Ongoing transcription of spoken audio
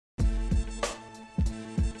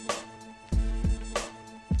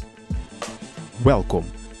Welkom.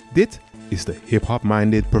 Dit is de Hip Hop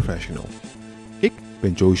Minded Professional. Ik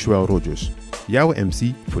ben Joshua Rogers, jouw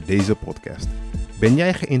MC voor deze podcast. Ben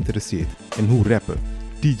jij geïnteresseerd in hoe rappen,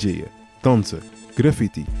 DJ'en, dansen,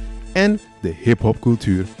 graffiti en de hip-hop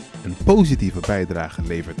cultuur een positieve bijdrage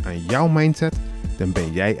levert aan jouw mindset? Dan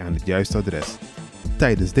ben jij aan het juiste adres.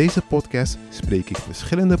 Tijdens deze podcast spreek ik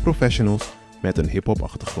verschillende professionals met een hip-hop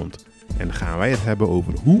achtergrond en gaan wij het hebben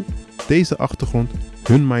over hoe deze achtergrond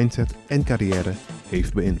hun mindset en carrière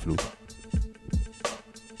heeft beïnvloed.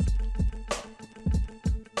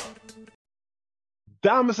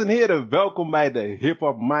 Dames en heren, welkom bij de Hip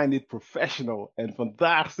Hop Minded Professional. En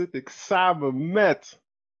vandaag zit ik samen met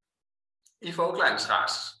Ivo Kleine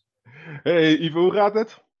Schaars. Hey Ivo, hoe gaat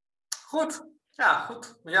het? Goed, ja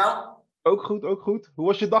goed. Met jou? Ook goed, ook goed. Hoe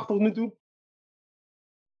was je dag tot nu toe?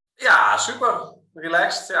 Ja, super.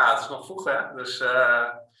 Relaxed. Ja, het is nog vroeg hè. Dus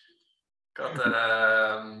ik had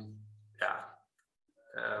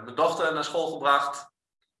mijn dochter naar school gebracht.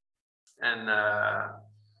 En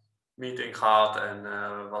meeting gehad en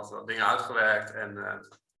wat dingen uitgewerkt. En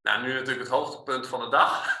nu natuurlijk het hoogtepunt van de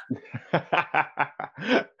dag.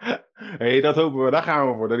 Hey, dat hopen we. Daar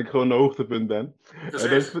gaan we voor, dat ik gewoon de hoogtepunt ben.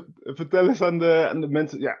 Dus vertel eens aan de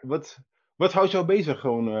mensen, ja, wat houdt jou bezig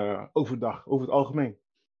gewoon overdag, over het algemeen?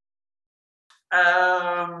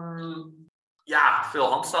 Veel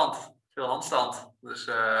handstand. Veel handstand.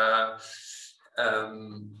 Dus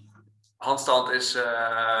handstand is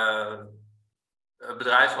het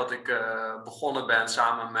bedrijf wat ik begonnen ben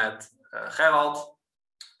samen met Gerald,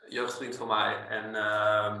 een jeugdvriend van mij. En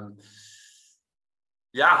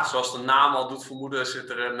zoals de naam al doet vermoeden, zit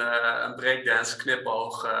er een breakdance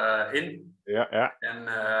knipoog in. Ja. En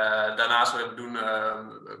daarnaast we doen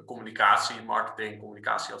communicatie, marketing,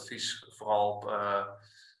 communicatieadvies, vooral op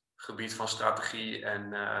gebied van strategie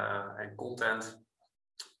en content.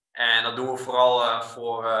 En dat doen we vooral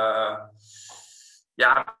voor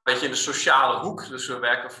een beetje in de sociale hoek. Dus we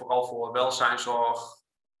werken vooral voor welzijnszorg,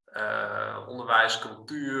 onderwijs,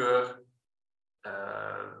 cultuur,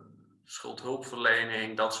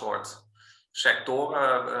 schuldhulpverlening, dat soort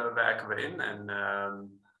sectoren werken we in. En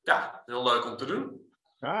heel leuk om te doen.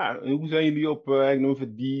 Ja, en hoe zijn jullie op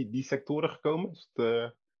die sectoren gekomen? Is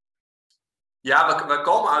het, we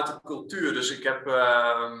komen uit de cultuur. Dus ik heb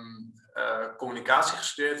communicatie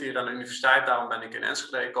gestudeerd hier aan de universiteit. Daarom ben ik in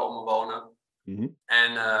Enschede komen wonen. Mm-hmm.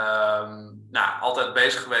 En altijd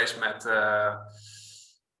bezig geweest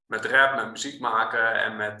met rap, met muziek maken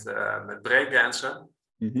en met breakdansen.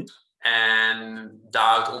 Mm-hmm. En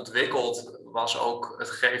daaruit ontwikkeld was ook het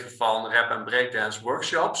geven van rap- en breakdance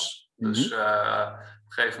workshops. Mm-hmm. Dus op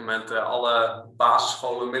een gegeven moment alle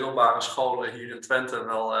basisscholen, middelbare scholen hier in Twente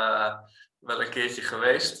wel een keertje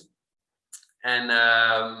geweest. En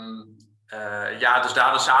dus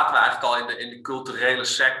daardoor zaten we eigenlijk al in de culturele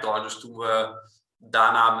sector. Dus toen we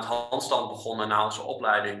daarna met handstand begonnen na onze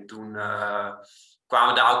opleiding, toen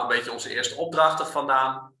kwamen daar ook een beetje onze eerste opdrachten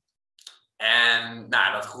vandaan. En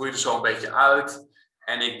dat groeide zo een beetje uit.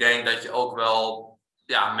 En ik denk dat je ook wel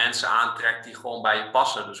mensen aantrekt die gewoon bij je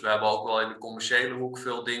passen. Dus we hebben ook wel in de commerciële hoek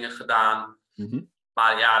veel dingen gedaan. Mm-hmm.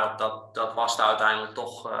 Maar dat was er uiteindelijk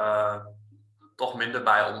toch minder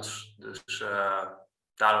bij ons. Dus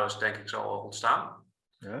daardoor is het denk ik zo ontstaan.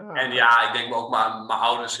 Ja. En ik denk ook mijn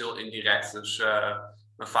ouders heel indirect. Dus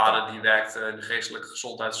mijn vader die werkt in de geestelijke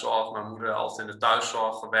gezondheidszorg. Mijn moeder altijd in de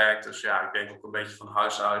thuiszorg gewerkt. Dus ik denk ook een beetje van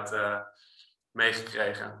huis uit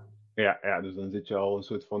meegekregen. Ja, dus dan zit je al een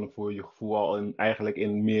soort van voor je gevoel al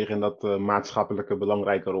meer in dat maatschappelijke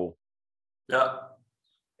belangrijke rol. Ja.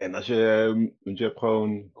 En als je hebt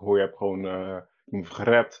gewoon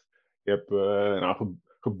gerapt, je hebt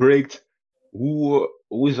gebreakt.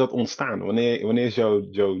 Hoe is dat ontstaan? Wanneer is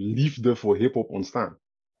jouw liefde voor hiphop ontstaan?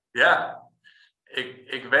 Ja,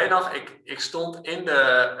 ik weet nog, ik stond in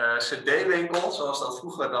de cd-winkel, zoals dat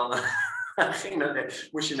vroeger dan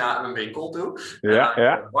moest je naar een winkel toe.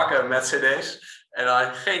 Ja. Bakken met cd's. En dan had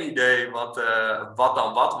ik geen idee wat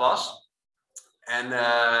dan wat was.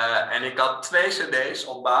 En ik had 2 cd's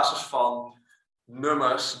op basis van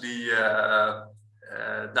nummers die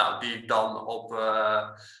ik dan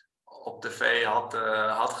op tv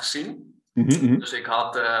had gezien. Mm-hmm. Dus ik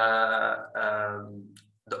had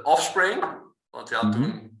The Offspring, want die had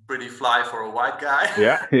toen Pretty Fly for a White Guy.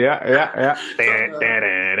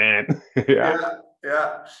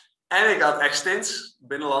 Ja. En ik had Extins,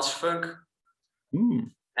 Binnenlandse Funk.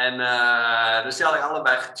 En dus die had ik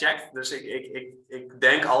allebei gecheckt. Dus ik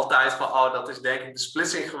denk altijd van, dat is denk ik de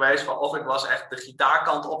splitsing geweest van of ik was echt de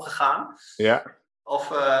gitaarkant opgegaan. Ja. Of,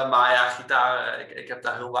 gitaar, ik heb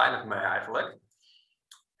daar heel weinig mee eigenlijk.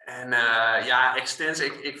 En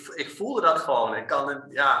extensie, ik voelde dat gewoon.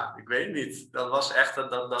 Ik weet niet. Dat was echt,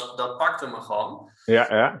 dat pakte me gewoon.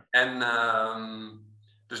 Ja. En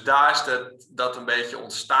dus daar is dat een beetje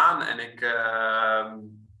ontstaan. En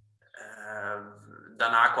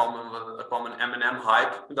daarna kwam een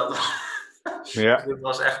M&M-hype. Ja. Dat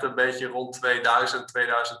was echt een beetje rond 2000,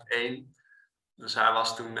 2001. Dus hij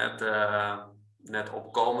was toen net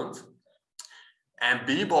opkomend. En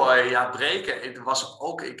b-boy, breken, het was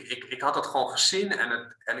ook, ik had het gewoon gezien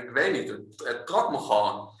en ik weet niet, het trok me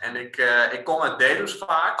gewoon. En ik kom uit Dedus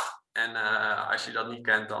vaak. En als je dat niet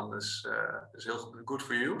kent, dan is heel good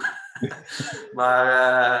for you.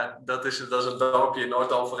 Maar dat is een dorpje in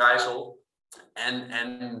Noord-Overijssel.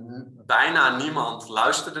 En bijna niemand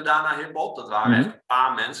luisterde daar naar hiphop. Dat waren echt een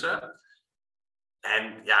paar mensen.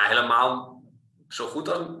 En ja, helemaal zo goed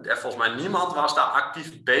als, volgens mij niemand was daar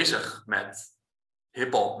actief bezig met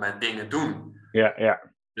hiphop, met dingen doen. Ja.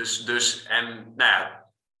 Dus en nou ja,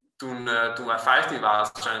 toen wij 15 waren,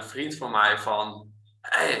 zei een vriend van mij van,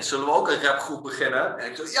 hey, zullen we ook een rapgroep beginnen? En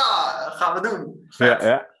ik zei, ja, gaan we doen. Vet.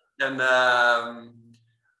 Ja. En,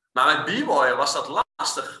 maar met b-boy was dat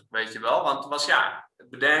lastig, weet je wel. Want het was,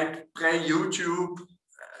 bedenk, pre-YouTube.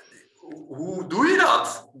 Hoe doe je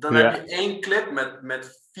dat? Dan heb je 1 clip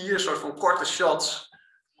met 4 soort van korte shots.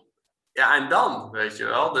 Ja, en dan, weet je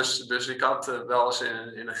wel. Dus ik had wel eens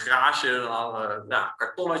in een garage een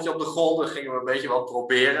kartonnetje op de grond. Dan gingen we een beetje wat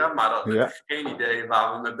proberen. Maar dat had geen idee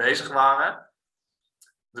waar we mee bezig waren.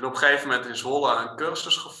 Toen op een gegeven moment in Zwolle een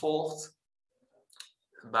cursus gevolgd.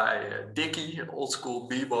 Bij Dickie, oldschool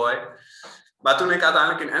b-boy. Maar toen ik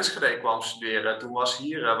uiteindelijk in Enschede kwam studeren. Toen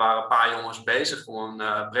waren een paar jongens bezig om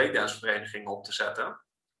een breakdancevereniging op te zetten.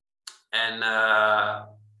 En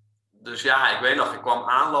dus ik weet nog, ik kwam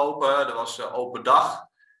aanlopen, er was open dag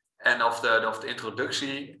en of de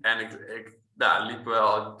introductie en ik liep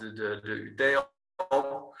wel de UT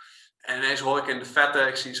op en ineens hoor ik in de vette,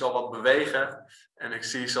 ik zie zo wat bewegen en ik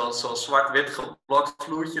zie zo'n zwart-wit geblokt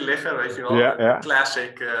vloertje liggen, weet je wel,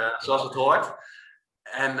 classic zoals het hoort.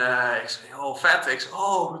 En ik zei, oh vet, het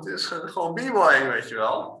is gewoon b-boying, weet je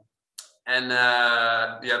wel. En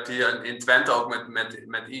je hebt hier in Twente ook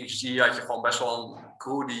met ESG had je gewoon best wel een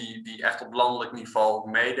crew die echt op landelijk niveau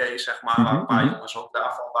meedeed, zeg maar. Waar een paar jongens ook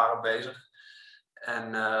daarvan waren bezig.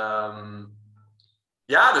 En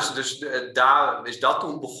dus daar is dat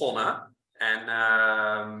toen begonnen. En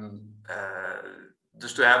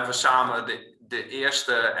dus toen hebben we samen de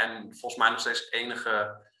eerste en volgens mij nog steeds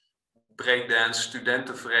enige breakdance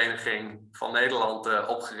studentenvereniging van Nederland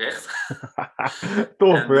opgericht.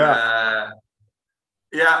 Tof, goed.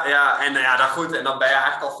 En dan ben je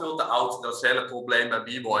eigenlijk al veel te oud. Dat is het hele probleem bij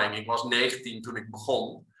b-boying. Ik was 19 toen ik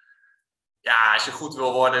begon. Ja, als je goed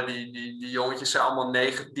wil worden, die jongetjes zijn allemaal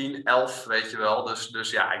 9, 10, 11, weet je wel.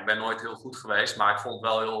 Dus ik ben nooit heel goed geweest. Maar ik vond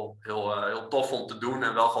het wel heel tof om te doen.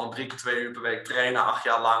 En wel gewoon 3 keer 2 uur per week trainen, 8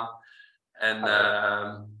 jaar lang. En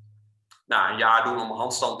een jaar doen om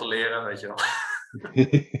handstand te leren, weet je wel.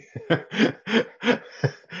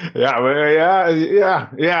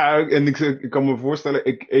 En ik kan me voorstellen,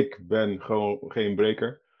 ik ben gewoon geen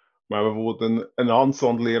breker. Maar bijvoorbeeld een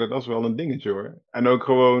handstand leren, dat is wel een dingetje hoor. En ook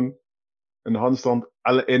gewoon een handstand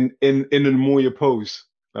in een mooie pose,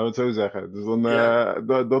 laten we het zo zeggen. Dus dan,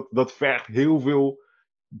 dat vergt heel veel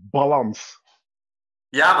balans.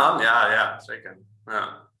 Ja man, ja, zeker.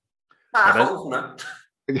 Ja. Gewoon oefenen.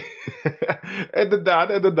 Inderdaad.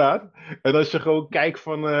 En als je gewoon kijkt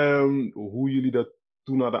van hoe jullie dat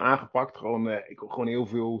toen hadden aangepakt, ik hoor gewoon heel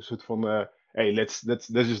veel soort van, hey, let's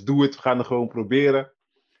just do it, we gaan het gewoon proberen.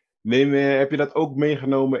 Heb je dat ook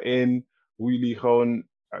meegenomen in hoe jullie gewoon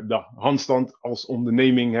de handstand als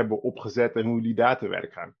onderneming hebben opgezet en hoe jullie daar te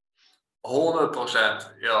werk gaan? 100%. We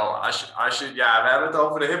hebben het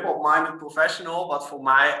over de hip-hop-minded professional, wat voor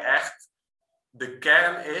mij echt de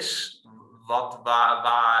kern is,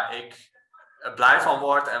 waar ik blij van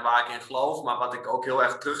word en waar ik in geloof, maar wat ik ook heel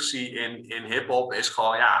erg terugzie in hip-hop, is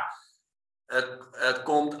gewoon, het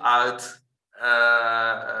komt uit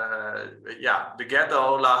de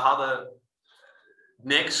ghetto, hadden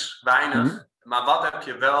niks, weinig, maar wat heb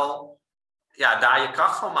je wel, daar je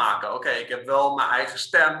kracht van maken. Oké, ik heb wel mijn eigen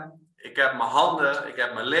stem, ik heb mijn handen, ik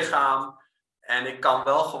heb mijn lichaam en ik kan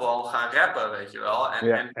wel gewoon gaan rappen, weet je wel.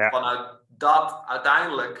 En vanuit dat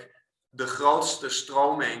uiteindelijk de grootste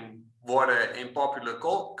stroming worden in popular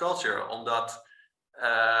culture, omdat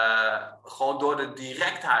gewoon door de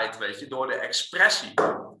directheid, weet je, door de expressie.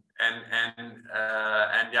 En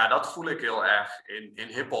dat voel ik heel erg in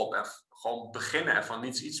hip-hop. En gewoon beginnen en van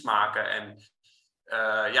niets iets maken. En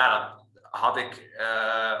dat had ik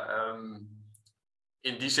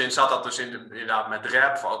in die zin zat dat dus inderdaad met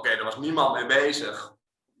rap. Van oké, er was niemand mee bezig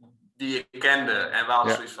die ik kende. En we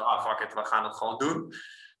hadden zoiets van, fuck it, we gaan het gewoon doen.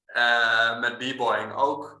 Met b-boying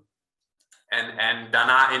ook. En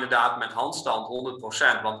daarna inderdaad met handstand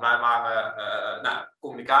 100%. Want wij waren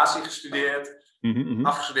communicatie gestudeerd.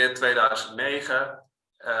 Afgestudeerd 2009.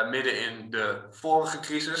 Midden in de vorige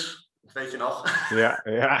crisis. Dat weet je nog.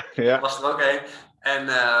 Ja. Was er ook een.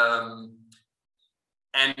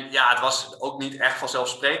 En ja, het was ook niet echt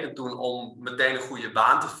vanzelfsprekend toen om meteen een goede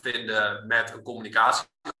baan te vinden met een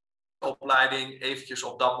communicatieopleiding, eventjes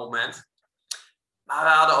op dat moment. Maar we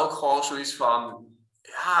hadden ook gewoon zoiets van,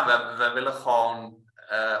 ja, we willen gewoon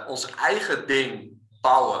ons eigen ding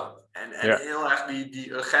bouwen. En heel erg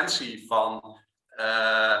die urgentie van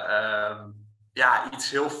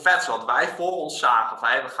iets heel vets wat wij voor ons zagen. Van,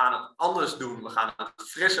 we gaan het anders doen, we gaan het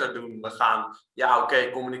frisser doen. We gaan,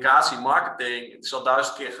 communicatie, marketing, het is al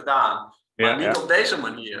 1000 keer gedaan. Maar niet op deze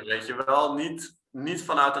manier, weet je wel. Niet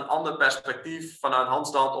vanuit een ander perspectief, vanuit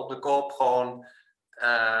handstand op de kop, gewoon...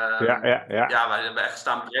 we hebben echt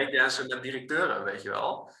staan breakdansen met directeuren, weet je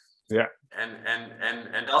wel. Ja.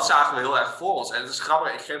 En dat zagen we heel erg voor ons. En het is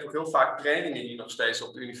grappig, ik geef ook heel vaak trainingen hier nog steeds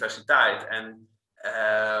op de universiteit.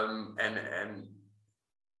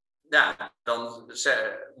 Dan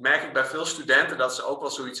merk ik bij veel studenten dat ze ook wel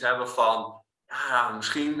zoiets hebben van,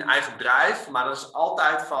 misschien een eigen bedrijf, maar dat is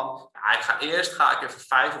altijd van, eerst ga ik even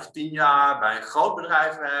 5 of 10 jaar bij een groot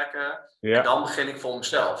bedrijf werken en dan begin ik voor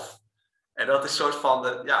mezelf. En dat is een soort van,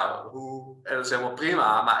 en dat is helemaal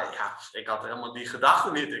prima, maar ik had helemaal die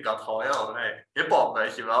gedachte niet. Ik had gewoon, hiphop,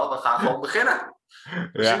 weet je wel, we gaan gewoon beginnen.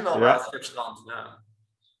 We zien wel bij het Schipstrand.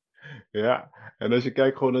 Ja, en als je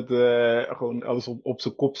kijkt, gewoon alles op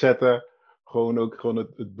zijn kop zetten, gewoon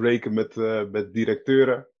het breken met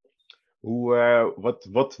directeuren.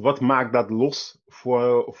 Wat maakt dat los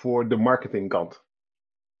voor de marketingkant?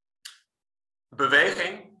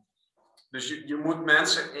 Beweging. Dus je moet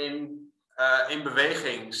mensen in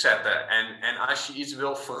beweging zetten. En als je iets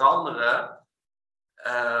wil veranderen,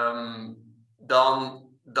 dan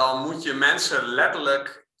moet je mensen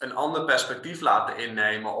letterlijk een ander perspectief laten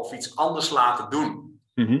innemen of iets anders laten doen.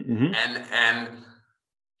 En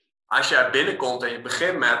als jij binnenkomt en je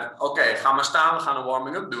begint met, ga maar staan, we gaan een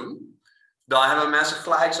warming-up doen. Dan hebben mensen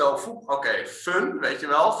gelijk zo, fun, weet je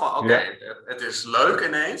wel. Van het is leuk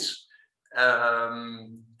ineens.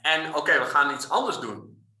 We gaan iets anders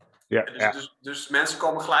doen. Dus mensen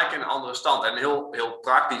komen gelijk in een andere stand. En heel, heel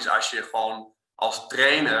praktisch, als je gewoon als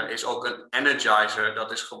trainer is ook een energizer,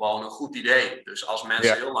 dat is gewoon een goed idee. Dus als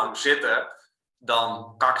mensen heel lang zitten,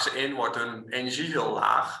 dan kakken ze in, wordt hun energie heel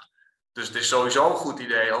laag. Dus het is sowieso een goed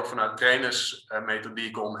idee, ook vanuit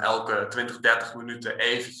trainersmethodiek, om elke 20, 30 minuten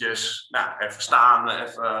eventjes, even staan,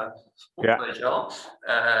 weet je wel,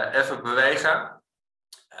 even bewegen.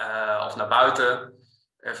 Of naar buiten,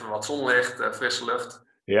 even wat zonlicht, frisse lucht.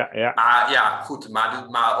 Maar goed,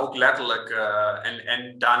 maar ook letterlijk.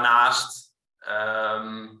 En daarnaast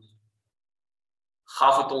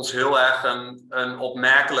gaf het ons heel erg een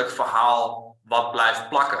opmerkelijk verhaal wat blijft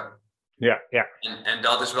plakken. En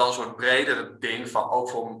dat is wel een soort bredere ding van ook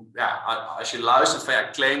voor, als je luistert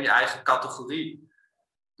van claim je eigen categorie.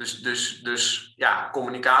 Dus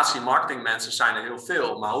communicatie, marketing mensen zijn er heel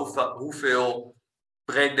veel, maar hoeveel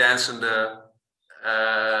breakdansende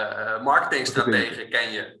marketingstrategen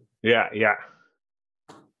ken je?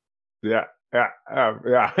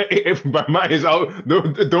 Bij mij is al,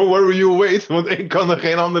 don't worry you wait, want ik kan er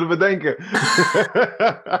geen andere bedenken.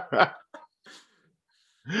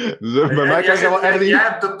 Dus bij mij krijg je wel echt. Jij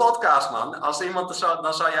hebt de podcast, man. Als iemand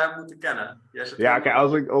dan zou jij hem moeten kennen. Kijk,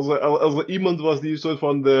 als er iemand was die een soort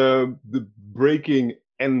van de breaking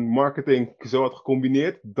en marketing zo had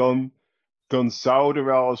gecombineerd, dan zou er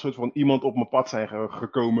wel een soort van iemand op mijn pad zijn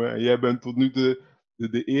gekomen. En jij bent tot nu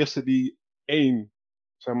de eerste die één,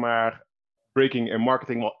 zeg maar, breaking en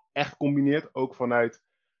marketing wel echt combineert. Ook vanuit,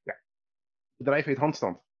 het bedrijf heet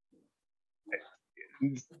Handstand.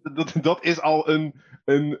 Dat is al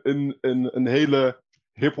een hele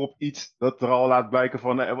hip-hop iets dat er al laat blijken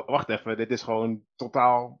van, wacht even, dit is gewoon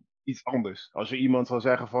totaal iets anders. Als je iemand zou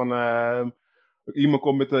zeggen van, iemand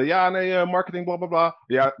komt met, marketing, bla bla bla.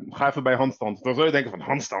 Ja, ga even bij Handstand. Dan zou je denken van,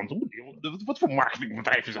 Handstand? Wat voor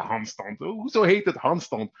marketingbedrijf is een Handstand? Hoezo heet het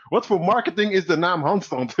Handstand? Wat voor marketing is de naam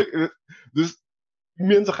Handstand? Dus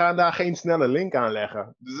mensen gaan daar geen snelle link aan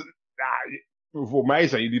leggen. Dus voor mij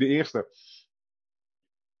zijn jullie de eerste.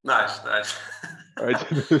 Nice.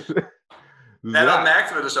 Dat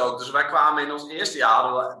merkten we dus ook. Dus wij kwamen in ons eerste jaar,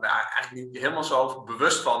 hadden we eigenlijk niet helemaal zo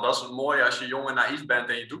bewust van. Dat is het mooie als je jong en naïef bent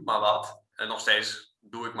en je doet maar wat. En nog steeds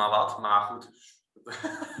doe ik maar wat, maar goed.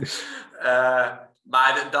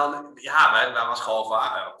 Maar wij was gewoon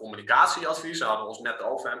van communicatieadvies. Dan hadden we ons net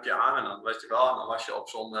overhemdje aan en dan, weet je wel, en dan was je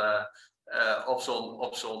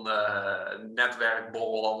op zo'n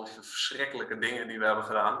netwerkborrel, allemaal die verschrikkelijke dingen die we hebben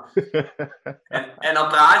gedaan. En dan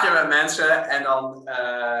praat je met mensen en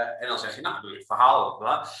dan zeg je, nou, doe je het verhaal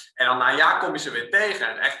op. En dan na een jaar kom je ze weer tegen.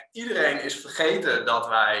 En echt iedereen is vergeten dat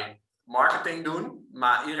wij marketing doen.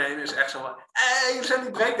 Maar iedereen is echt zo van, jullie zijn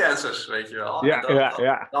die breakdancers, weet je wel.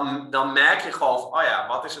 Dan merk je gewoon van, oh ja,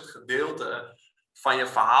 wat is het gedeelte van je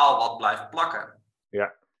verhaal wat blijft plakken.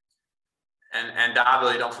 Ja. En daar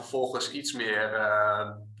wil je dan vervolgens iets meer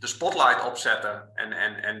de spotlight op zetten.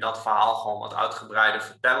 En dat verhaal gewoon wat uitgebreider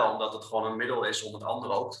vertellen. Omdat het gewoon een middel is om het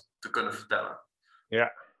andere ook te kunnen vertellen.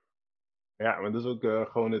 Ja. Ja, maar dat is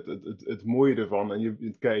ook gewoon het mooie ervan. En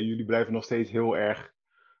jullie blijven nog steeds heel erg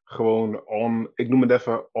gewoon ik noem het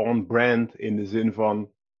even on-brand. In de zin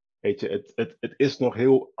van, weet je, het is nog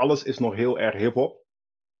alles is nog heel erg hip-hop.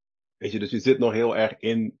 Weet je, dus je zit nog heel erg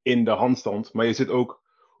in de handstand. Maar je zit ook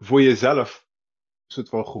voor jezelf een soort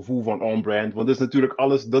van gevoel van on-brand. Want het is natuurlijk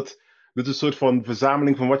alles, dit is een soort van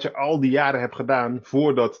verzameling van wat je al die jaren hebt gedaan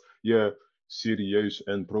voordat je serieus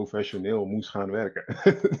en professioneel moest gaan werken.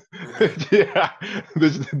 Ja,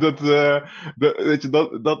 dus weet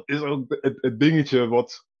je, dat is ook het dingetje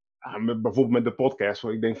wat, bijvoorbeeld met de podcast,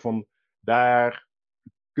 waar ik denk van, daar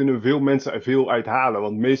kunnen veel mensen er veel uithalen.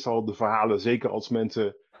 Want meestal de verhalen, zeker als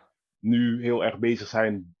mensen nu heel erg bezig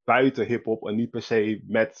zijn buiten hip-hop en niet per se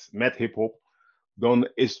met hip-hop,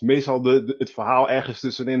 dan is meestal het verhaal ergens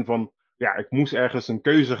tussenin van, ja, ik moest ergens een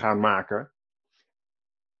keuze gaan maken.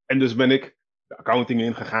 En dus ben ik de accounting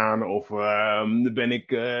ingegaan of ben ik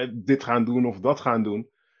dit gaan doen of dat gaan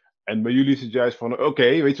doen. En bij jullie is het juist van,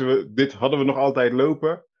 oké, weet je, dit hadden we nog altijd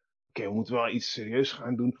lopen. Oké, we moeten wel iets serieus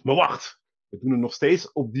gaan doen. Maar wacht, we doen het nog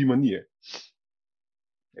steeds op die manier.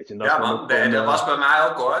 Weet je, dat was bij mij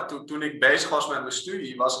ook hoor. Toen ik bezig was met mijn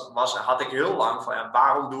studie, had ik heel lang van,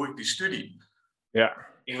 waarom doe ik die studie? Ja.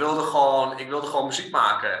 Ik wilde gewoon muziek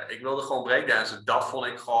maken. Ik wilde gewoon breakdansen. Dat vond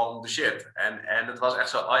ik gewoon de shit. En het was echt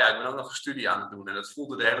zo, ik ben ook nog een studie aan het doen. En het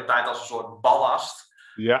voelde de hele tijd als een soort ballast.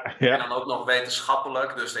 Ja. En dan ook nog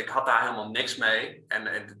wetenschappelijk. Dus ik had daar helemaal niks mee. En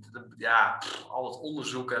al het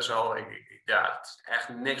onderzoek en zo. Het is echt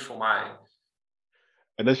niks voor mij.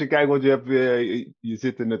 En als je kijkt, want je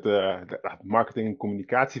zit in het marketing- en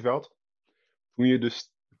communicatieveld.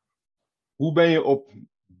 Hoe ben je op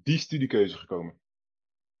die studiekeuze gekomen?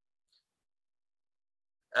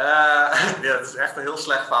 Dat is echt een heel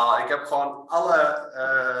slecht verhaal. Ik heb gewoon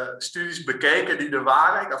alle studies bekeken die er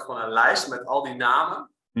waren. Ik had gewoon een lijst met al die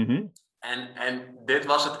namen. Mm-hmm. En dit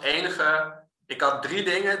was het enige. Ik had 3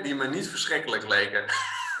 dingen die me niet verschrikkelijk leken.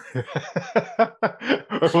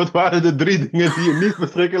 Wat waren de 3 dingen die je niet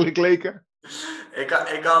verschrikkelijk leken?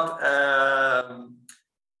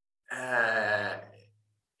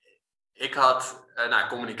 Ik had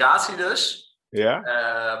communicatie dus.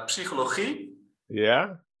 Ja. Psychologie.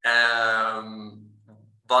 Ja.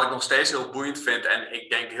 Wat ik nog steeds heel boeiend vind. En ik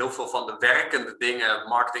denk heel veel van de werkende dingen.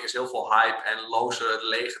 Marketing is heel veel hype en loze,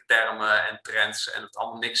 lege termen en trends. En het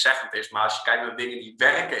allemaal niks zeggend is. Maar als je kijkt naar de dingen die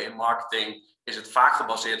werken in marketing, is het vaak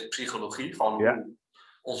gebaseerd op psychologie. Gewoon hoe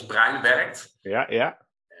ons brein werkt. Ja.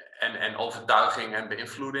 En overtuiging en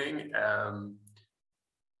beïnvloeding.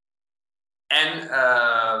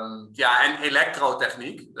 En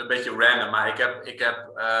elektrotechniek. Een beetje random, maar ik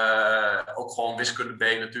heb ook gewoon wiskunde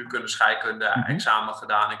B, natuurkunde, scheikunde, examen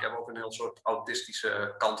gedaan. Ik heb ook een heel soort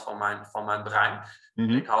autistische kant van mijn brein.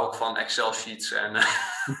 Mm-hmm. Ik hou ook van Excel sheets en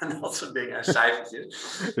dat soort dingen en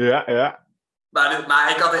cijfertjes. Ja.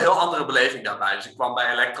 Maar ik had een heel andere beleving daarbij. Dus ik kwam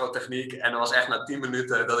bij elektrotechniek en dat was echt na 10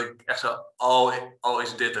 minuten dat ik echt zo,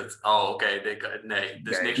 is dit het? Oké, nee,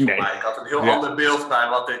 dit is niks voor mij. Ik had een heel ander beeld bij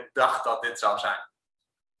wat ik dacht dat dit zou zijn.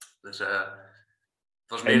 Dus het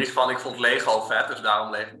was meer iets van, ik vond Lego vet, dus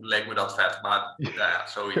daarom leek me dat vet. Maar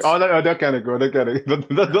zoiets. Dat ken ik hoor, dat ken ik.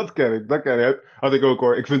 Dat ken ik. Had ik ook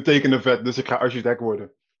hoor. Ik vind tekenen vet, dus ik ga architect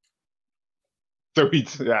worden.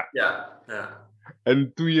 Zoiets, ja. Ja.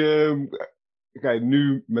 En toen je... Kijk,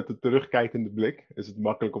 nu met de terugkijkende blik is het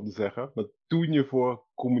makkelijk om te zeggen. Maar toen je voor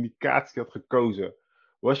communicatie had gekozen,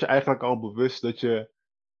 was je eigenlijk al bewust dat je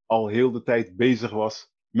al heel de tijd bezig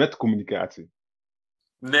was met communicatie?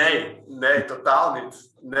 Nee, totaal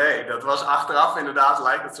niet. Nee, dat was achteraf inderdaad,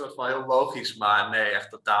 lijkt het soort van heel logisch, maar nee, echt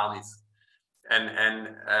totaal niet.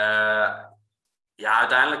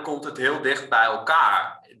 Uiteindelijk komt het heel dicht bij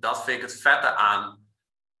elkaar. Dat vind ik het vette aan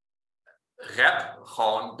rap,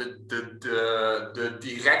 gewoon de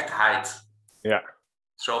directheid. Ja.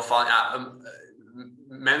 Zo van,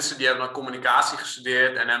 mensen die hebben dan communicatie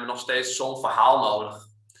gestudeerd en hebben nog steeds zo'n verhaal nodig.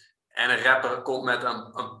 En een rapper komt met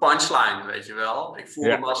een punchline, weet je wel. Ik voel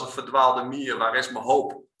hem als een verdwaalde mier. Waar is mijn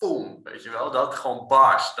hoop? Boom, weet je wel. Dat gewoon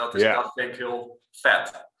bars. Dat vind ik heel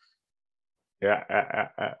vet. Ja.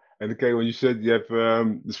 En oké, want je zegt, je hebt,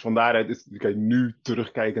 dus van daaruit kan je nu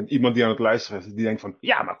terugkijken. En iemand die aan het luisteren is, die denkt van,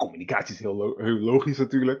 ja, maar communicatie is heel logisch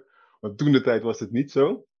natuurlijk. Want toen de tijd was het niet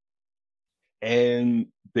zo.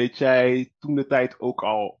 En deed jij toen de tijd ook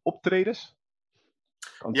al optredens?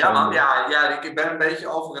 Ja man, ik ben een beetje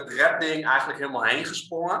over het rapding eigenlijk helemaal heen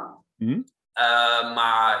gesprongen.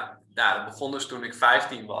 Maar dat begon dus toen ik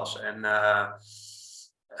 15 was. En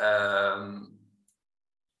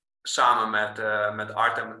samen met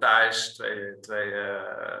Art en Matthijs,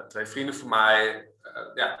 twee vrienden van mij,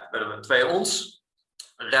 werden we 2 ons.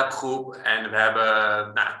 Een rapgroep. En we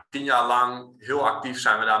hebben 10 jaar lang heel actief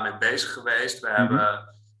zijn we daarmee bezig geweest. We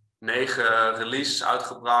hebben 9 releases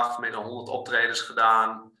uitgebracht, meer dan 100 optredens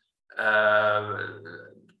gedaan.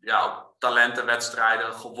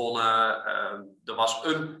 Talentenwedstrijden gewonnen. Er was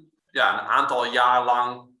een aantal jaar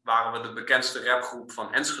lang waren we de bekendste rapgroep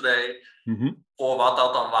van Enschede. Voor wat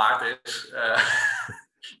dat dan waard is.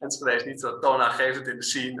 Enschede is niet zo toonaangevend in de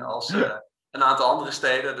scene als een aantal andere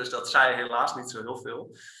steden. Dus dat zei helaas niet zo heel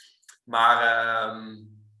veel. Maar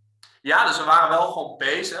dus we waren wel gewoon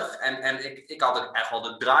bezig. En ik had echt wel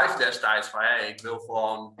de drive destijds van... ik wil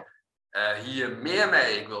gewoon hier meer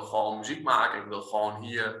mee. Ik wil gewoon muziek maken. Ik wil gewoon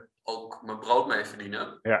hier ook mijn brood mee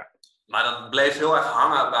verdienen. Ja. Maar dat bleef heel erg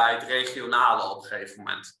hangen bij het regionale op een gegeven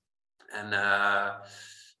moment. En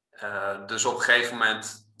dus op een gegeven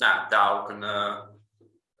moment... daar ook een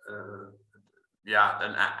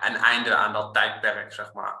einde aan dat tijdperk,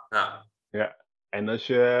 zeg maar. Ja. En als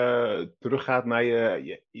je teruggaat naar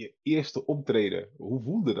je eerste optreden, hoe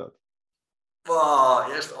voelde dat? Wow,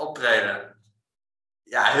 eerste optreden.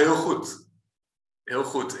 Ja, heel goed. Heel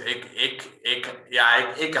goed.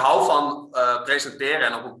 Ik hou van presenteren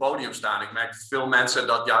en op een podium staan. Ik merk veel mensen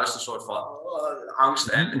dat juist een soort van angst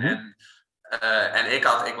en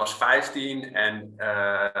ik was 15 en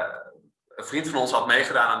een vriend van ons had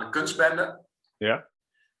meegedaan aan de kunstbende. Ja.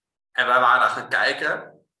 En wij waren daar gaan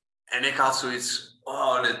kijken. En ik had zoiets,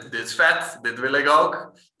 dit is vet, dit wil ik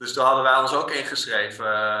ook. Dus toen hadden wij ons ook ingeschreven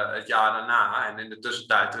het jaar daarna. En in de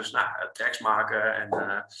tussentijd dus tracks maken en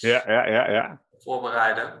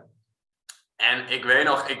voorbereiden. En ik weet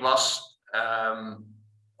nog, ik was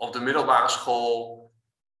op de middelbare school...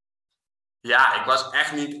 Ja, ik was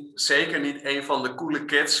echt zeker niet een van de coole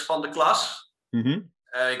kids van de klas.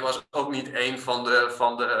 Ik was ook niet een van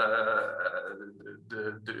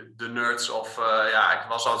de nerds. Of ik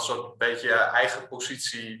was al een soort beetje eigen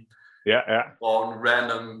positie. Gewoon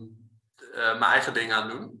random mijn eigen ding aan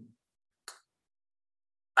doen.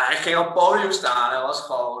 Maar ik ging op het podium staan en was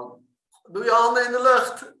gewoon... Doe je handen in de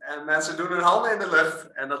lucht. En mensen doen hun handen in de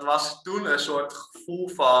lucht. En dat was toen een soort gevoel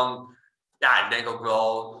van... ik denk ook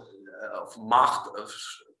wel... of macht, of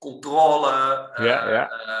controle.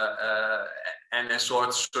 En een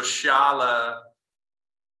soort sociale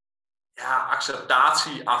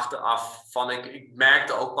acceptatie achteraf. Ik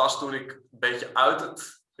merkte ook pas toen ik een beetje uit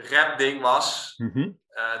het rap-ding was...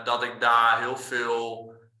 dat ik daar heel veel...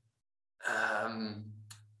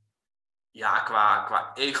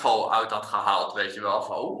 qua ego uit had gehaald, weet je wel.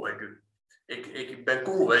 Van, ik ben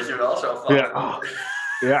cool, weet je wel. Zo van,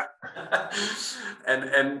 ja.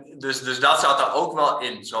 En dus dat zat er ook wel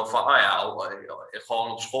in. Zo van,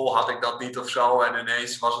 gewoon op school had ik dat niet of zo. En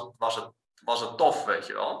ineens was het tof, weet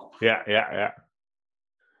je wel. Ja.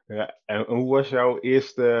 En hoe was jouw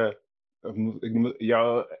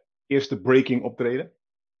eerste breaking optreden?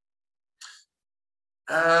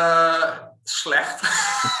 Slecht.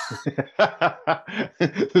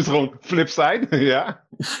 Dus gewoon flipside, ja.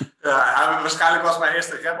 Waarschijnlijk was mijn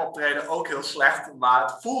eerste rap optreden ook heel slecht, maar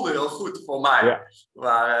het voelde heel goed voor mij. Ja.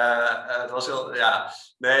 Maar het was heel,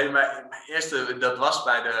 Nee, mijn eerste, dat was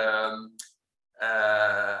bij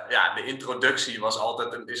de introductie was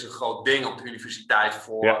altijd is een groot ding op de universiteit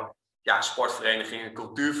voor sportverenigingen,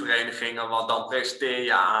 cultuurverenigingen, want dan presenteer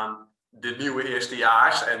je aan de nieuwe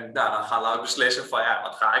eerstejaars en dan gaan we beslissen van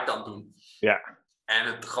wat ga ik dan doen? Ja. En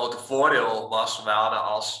het grote voordeel was, we hadden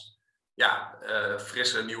als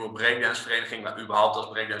frisse nieuwe breakdancevereniging, maar überhaupt als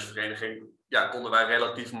breakdancevereniging, konden wij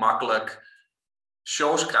relatief makkelijk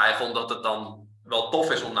shows krijgen, omdat het dan wel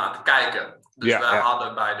tof is om naar te kijken. Dus wij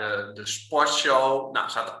hadden bij de sportshow,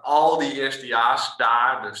 zaten al die eerstejaars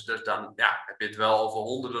daar, dus dan heb je het wel over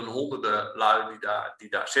honderden lui die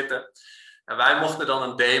daar zitten. En wij mochten dan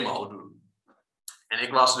een demo doen. En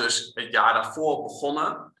ik was dus het jaar daarvoor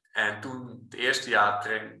begonnen. En toen het eerste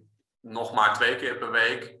jaar nog maar 2 keer per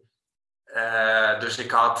week. Dus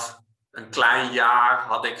ik had een klein jaar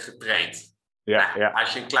had ik getraind. Ja, ja.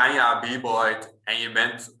 Als je een klein jaar b-boyt en je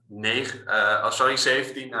bent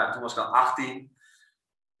 17, toen was ik dan 18,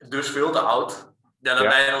 dus veel te oud, dan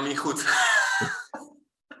ben je nog niet goed.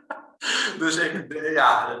 Dus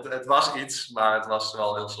het was iets, maar het was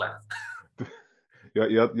wel heel slecht. Ja,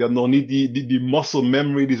 je had nog niet die muscle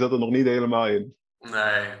memory, die zat er nog niet helemaal in.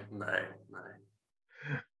 Nee.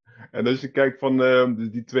 En als je kijkt van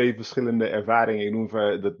die twee verschillende ervaringen, ik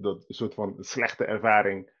noem dat een soort van slechte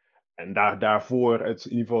ervaring. En daarvoor het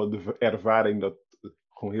in ieder geval de ervaring dat het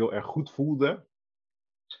gewoon heel erg goed voelde.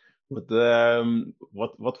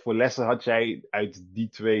 Wat voor lessen had jij uit die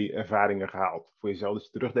twee ervaringen gehaald voor jezelf? Dus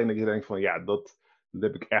je terugdenkt dat je denkt van ja, dat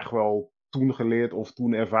heb ik echt wel toen geleerd of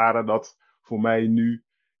toen ervaren dat voor mij nu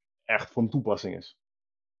echt van toepassing is.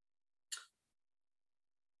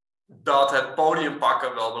 Dat het podium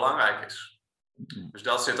pakken wel belangrijk is. Dus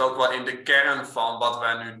dat zit ook wel in de kern van wat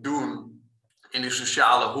wij nu doen in die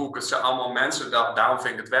sociale hoek. Het zijn allemaal mensen, daarom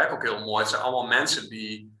vind ik het werk ook heel mooi. Het zijn allemaal mensen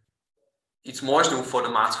die iets moois doen voor de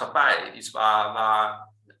maatschappij. Iets waar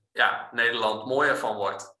Nederland mooier van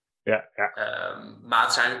wordt. Ja. Maar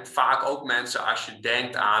het zijn vaak ook mensen, als je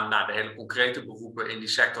denkt aan de hele concrete beroepen in die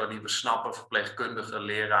sector die we snappen, verpleegkundigen,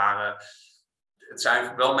 leraren. Het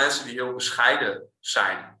zijn wel mensen die heel bescheiden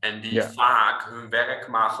zijn en die vaak hun werk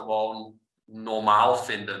maar gewoon normaal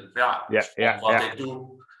vinden. Wat ik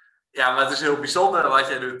doe. Ja, maar het is heel bijzonder wat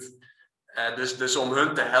jij doet. Dus om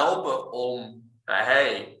hun te helpen om,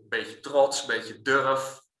 een beetje trots, een beetje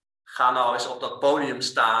durf. Ga nou eens op dat podium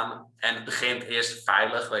staan. En het begint eerst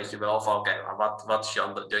veilig, weet je wel. Van wat is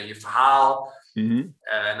je verhaal? Mm-hmm.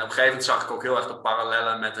 En op een gegeven moment zag ik ook heel erg de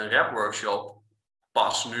parallellen met een rapworkshop.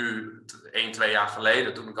 Pas nu, 1-2 jaar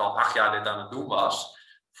geleden, toen ik al 8 jaar dit aan het doen was.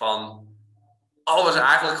 Van, alles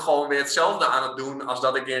eigenlijk gewoon weer hetzelfde aan het doen als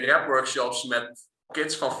dat ik in rapworkshops met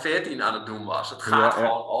kids van 14 aan het doen was. Het gaat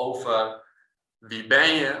gewoon over wie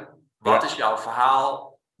ben je, wat is jouw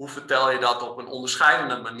verhaal, hoe vertel je dat op een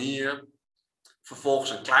onderscheidende manier. Vervolgens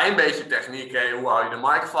een klein beetje techniek, hoe hou je de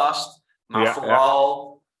mic vast, maar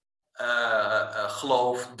vooral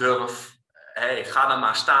geloof, durf. Ga er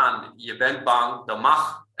maar staan. Je bent bang, dat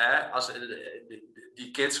mag. Als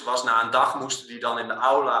die kids na een dag moesten die dan in de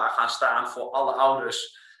aula gaan staan voor alle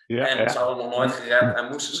ouders. En ze hadden nog nooit gerapt en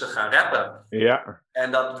moesten ze gaan rappen. Ja.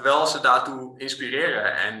 En dat wel ze daartoe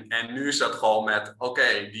inspireren. En nu is dat gewoon met,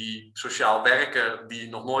 die sociaal werker die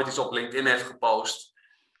nog nooit iets op LinkedIn heeft gepost.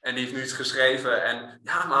 En die heeft nu iets geschreven. En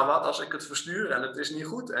maar wat als ik het verstuur en het is niet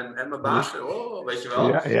goed. En mijn baas, weet je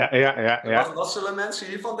wel. Ja. Wat zullen mensen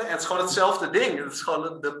hiervan denken? Het is gewoon hetzelfde ding. Het is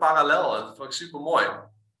gewoon de parallel. Dat vond ik super mooi.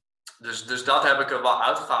 Dus dat heb ik er wel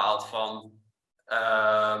uitgehaald van.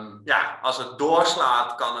 Als het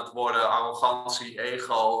doorslaat kan het worden arrogantie,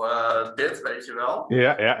 ego, dit, weet je wel.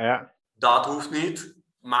 Ja. Dat hoeft niet.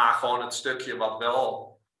 Maar gewoon het stukje wat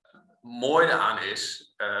wel mooi eraan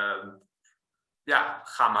is.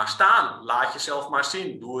 Ga maar staan. Laat jezelf maar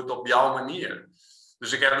zien. Doe het op jouw manier.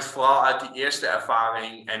 Dus ik heb het vooral uit die eerste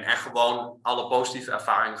ervaring en echt gewoon alle positieve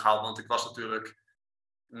ervaringen gehaald. Want ik was natuurlijk,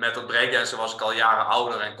 met dat breakdansen was ik al jaren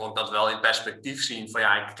ouder en kon ik dat wel in perspectief zien. Van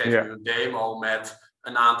ik geef nu een demo met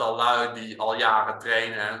een aantal lui die al jaren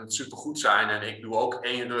trainen en supergoed zijn. En ik doe ook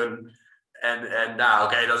 1 run. En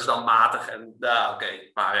dat is dan matig. En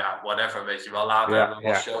maar whatever, weet je wel. Later hebben we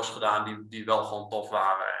wel shows gedaan die wel gewoon tof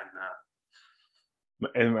waren.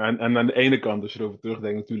 En aan de ene kant, als je erover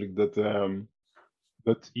terugdenkt, natuurlijk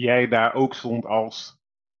dat jij daar ook stond als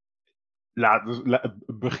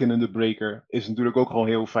beginnende breaker, is natuurlijk ook gewoon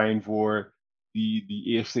heel fijn voor die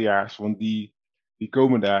eerstejaars, want die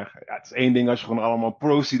komen daar. Ja, het is één ding als je gewoon allemaal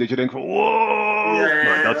pro's ziet, dat je denkt van wow,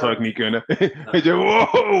 maar dat zou ik niet kunnen. Weet je,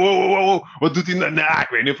 wow, wat doet hij nou? Nou, ik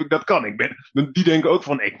weet niet of ik dat kan. Die denken ook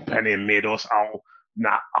van, ik ben inmiddels al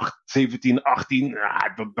 17, 18,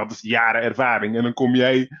 dat is jaren ervaring. En dan kom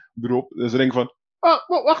jij erop, dus dan denk je van,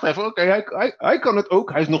 wacht even, hij kan het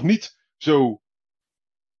ook. Hij is nog niet zo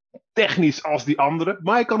technisch als die andere,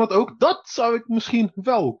 maar hij kan het ook. Dat zou ik misschien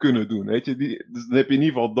wel kunnen doen, weet je. Dus dan heb je in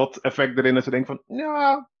ieder geval dat effect erin dat ze denken van,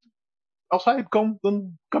 als hij het kan,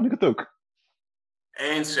 dan kan ik het ook.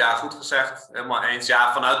 Eens, goed gezegd. Helemaal eens.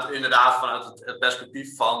 Ja, vanuit het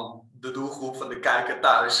perspectief van de doelgroep van de kijker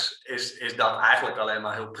thuis is dat eigenlijk alleen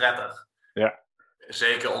maar heel prettig. Ja.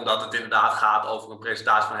 Zeker omdat het inderdaad gaat over een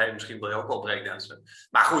presentatie van misschien wil je ook wel breakdansen.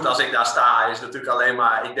 Maar goed, als ik daar sta, is het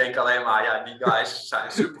natuurlijk ik denk alleen maar, die guys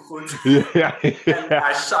zijn supergoed. En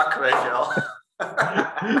hij zak, weet je wel.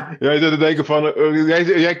 Jij zit te denken van,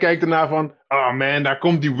 jij kijkt ernaar van, oh man, daar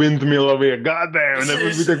komt die windmill alweer, goddamn. En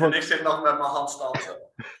ik zit nog met mijn handstand.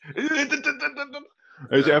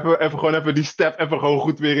 Weet je, even die step even gewoon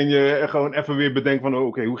goed weer in je... Gewoon even weer bedenken van,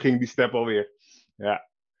 oké, hoe ging die step alweer? Ja.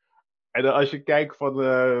 En dan als je kijkt van...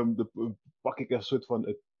 pak ik een soort van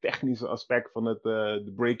het technische aspect van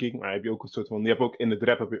de breaking. Maar heb je ook een soort van... Je hebt ook in het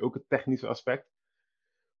rap heb je ook het technische aspect.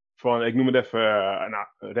 Van, ik noem het even...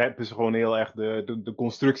 rap is gewoon heel erg de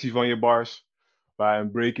constructie van je bars. Bij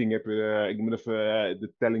een breaking heb je... ik noem het even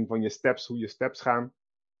de telling van je steps. Hoe je steps gaan.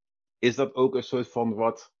 Is dat ook een soort van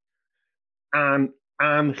wat...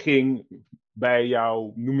 aanging bij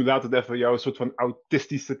jou, laat het even, jouw soort van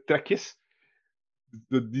autistische trekjes.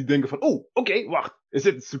 Die denken van, oké, wacht, er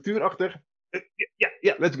zit een structuur achter.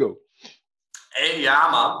 Ja, let's go. Hey, ja,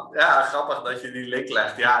 man. Ja, grappig dat je die link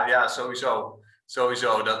legt. Ja, sowieso.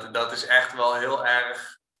 Sowieso. Dat is echt wel heel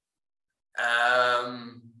erg...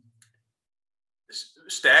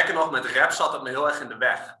 sterker nog, met rap zat het me heel erg in de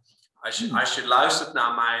weg. Als je luistert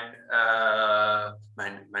naar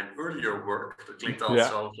mijn earlier work, dat klinkt altijd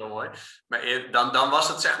zo mooi, maar dan was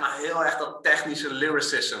het zeg maar heel erg dat technische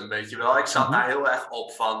lyricism, weet je wel. Ik zat daar heel erg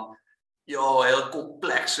op van, heel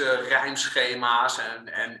complexe rijmschema's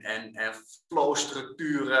en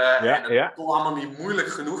flowstructuren. En het kon allemaal niet moeilijk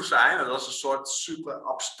genoeg zijn. Dat was een soort super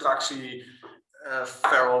abstractie,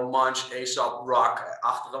 Pharoah Monch, A$AP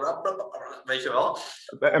Rock, weet je wel.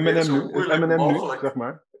 Eminem nu, zeg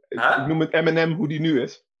maar. Huh? Ik noem het Eminem hoe die nu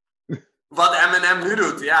is. Wat Eminem nu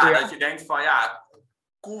doet, dat je denkt van,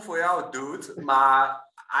 cool voor jou, dude, maar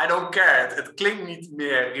I don't care. Het klinkt niet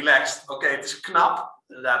meer relaxed. Oké, het is knap.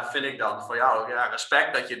 Dat vind ik dan voor jou. Ja,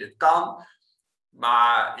 respect dat je dit kan.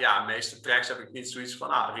 Maar de meeste tracks heb ik niet zoiets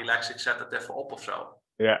van, relax, ik zet het even op of zo.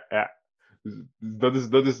 Ja. Dat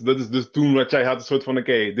is dus toen wat jij had, een soort van,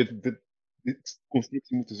 oké, dit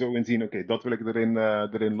constructie moet er zo in zien, oké, dat wil ik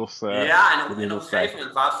erin los. En op een gegeven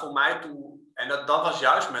moment waar het voor mij toe, en dat was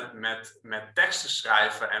juist met teksten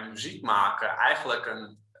schrijven en muziek maken, eigenlijk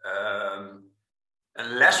een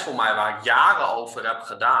les voor mij waar ik jaren over heb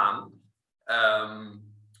gedaan.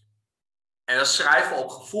 En dat schrijven op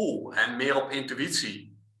gevoel en meer op intuïtie.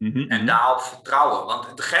 En daarop vertrouwen. Want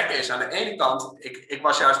het gekke is, aan de ene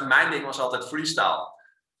kant, mijn ding was altijd freestyle.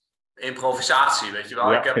 Improvisatie, weet je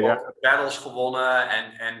wel. Ik heb ook battles gewonnen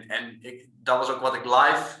en dat was ook wat ik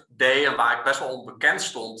live deed en waar ik best wel onbekend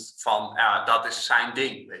stond van, dat is zijn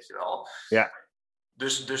ding, weet je wel. Ja.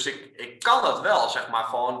 Dus ik kan dat wel, zeg maar,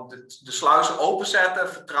 gewoon de sluizen openzetten,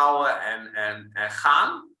 vertrouwen en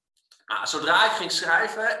gaan. Maar zodra ik ging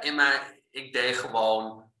schrijven, ik deed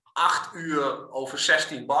gewoon 8 uur over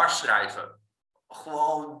 16 bars schrijven.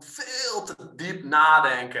 Gewoon veel te diep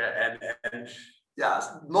nadenken en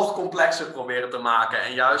nog complexer proberen te maken.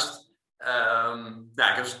 En juist, ik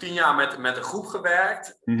heb dus 10 jaar met een groep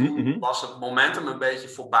gewerkt. Toen was het momentum een beetje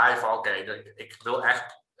voorbij van oké, ik wil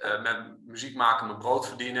echt met muziek maken mijn brood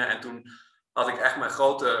verdienen. En toen had ik echt mijn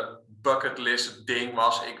grote bucketlist ding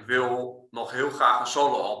was, ik wil nog heel graag een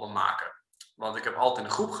soloalbum maken. Want ik heb altijd in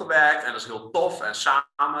een groep gewerkt en dat is heel tof en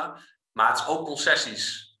samen. Maar het is ook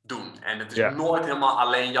concessies doen. En het is nooit helemaal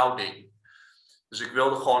alleen jouw ding. Dus ik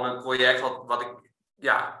wilde gewoon een project wat ik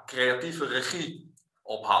creatieve regie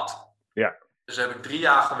op had. Ja. Dus heb ik 3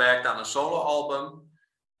 jaar gewerkt aan een soloalbum.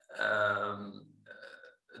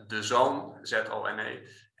 De Zoon,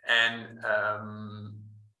 ZONE.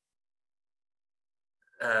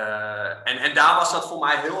 En daar was dat voor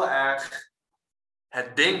mij heel erg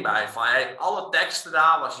het ding bij. Van, alle teksten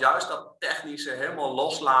daar was juist dat technische helemaal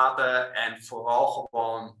loslaten. En vooral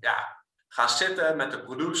gewoon gaan zitten met de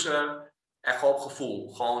producer. En gewoon op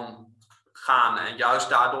gevoel. Gewoon gaan. En juist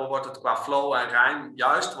daardoor wordt het qua flow en rijm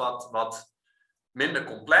juist wat minder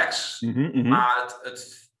complex. Maar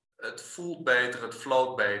het voelt beter, het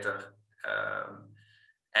float beter.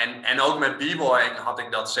 En ook met b-boying had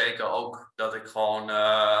ik dat zeker ook. Dat ik gewoon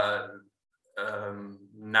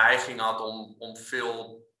neiging had om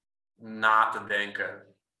veel na te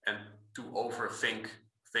denken. En to overthink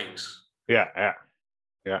things. Ja.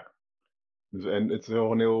 Dus, en het is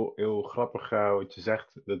wel heel, heel grappig wat je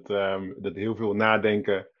zegt. Dat heel veel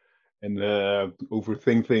nadenken en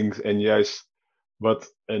overthink things. En juist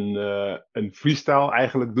wat een freestyle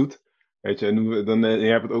eigenlijk doet. Weet je, en dan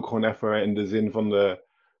je hebt het ook gewoon even in de zin van de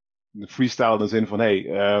freestyle. In de zin van,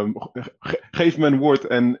 geef me een woord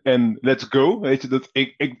en let's go. Weet je,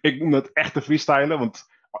 ik noem dat echt een freestylen. Want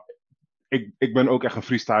ik ben ook echt een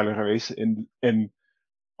freestyler geweest. En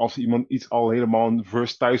als iemand iets al helemaal een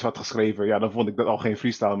verse thuis had geschreven, dan vond ik dat al geen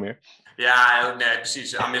freestyle meer. Ja, nee,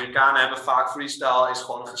 precies. Amerikanen hebben vaak freestyle, is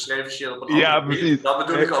gewoon een geschreven shit op een andere precies. Dat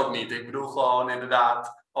bedoel ik ook niet. Ik bedoel gewoon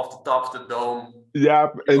inderdaad off the top of the dome.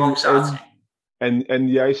 Ja, en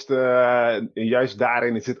juist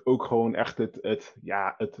daarin zit ook gewoon echt het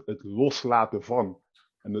loslaten van.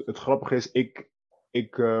 En het grappige is,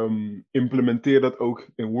 ik implementeer dat ook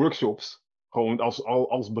in workshops. Gewoon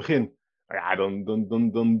als begin. Nou ja,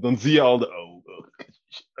 dan zie je al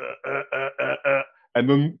en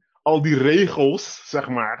dan al die regels, zeg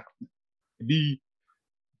maar, die,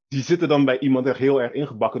 die zitten dan bij iemand echt heel erg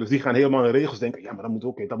ingebakken. Dus die gaan helemaal in regels denken. Ja, maar dat moet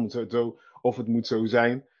oké, dat moet zo, of het moet zo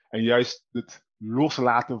zijn. En juist het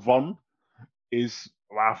loslaten van is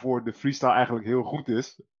waarvoor de freestyle eigenlijk heel goed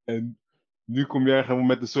is. En nu kom jij gewoon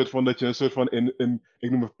met een soort van dat je een soort van ik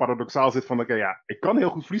noem het paradoxaal zit van oké, ja, ik kan heel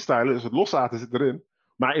goed freestylen, dus het loslaten zit erin.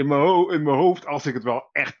 Maar in mijn hoofd, als ik het wel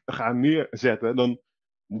echt ga neerzetten, dan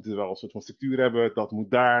moet het wel een soort van structuur hebben. Dat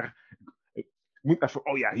moet daar. Ik moet even,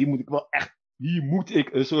 oh ja, hier moet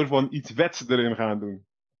ik een soort van iets wets erin gaan doen.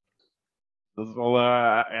 Dat is wel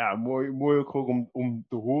ja, mooi ook gewoon om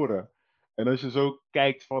te horen. En als je zo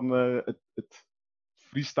kijkt van het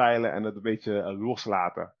freestylen en het een beetje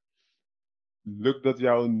loslaten. Lukt dat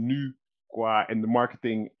jou nu qua in de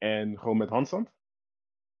marketing en gewoon met handstand?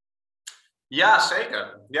 Ja,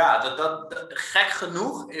 zeker. Ja, gek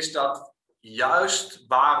genoeg is dat juist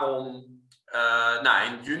waarom... nou,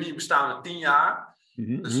 in juni bestaan we 10 jaar.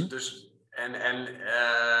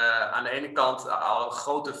 Aan de ene kant al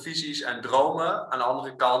grote visies en dromen. Aan de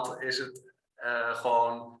andere kant is het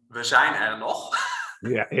gewoon, we zijn er nog.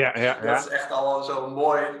 Ja. Dat is echt al zo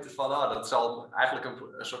mooi. Van, dat is al eigenlijk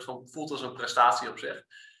een soort van, voelt als een prestatie op zich.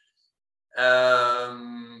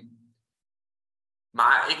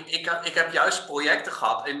 Maar ik heb juist projecten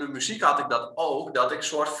gehad. In mijn muziek had ik dat ook. Dat ik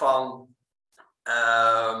soort van...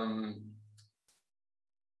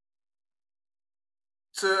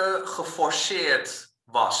 te geforceerd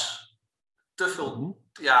was. Te veel...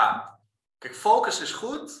 Ja, kijk, focus is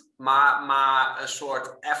goed. Maar een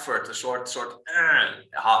soort effort. Een soort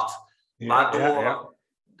had. Waardoor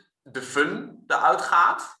de fun eruit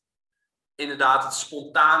gaat. Inderdaad, het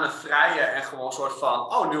spontane, vrije en gewoon een soort van...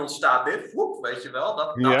 Oh, nu ontstaat dit. Woep, weet je wel.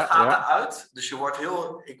 Dat gaat eruit. Dus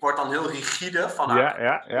ik word dan heel rigide.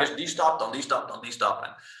 Vanuit eerst die stap, dan die stap, dan die stap.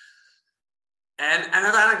 En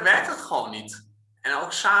uiteindelijk werkt het gewoon niet. En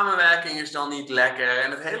ook samenwerking is dan niet lekker.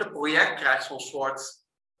 En het hele project krijgt zo'n soort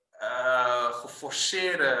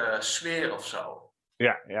geforceerde sfeer of zo.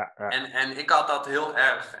 Ja. En ik had dat heel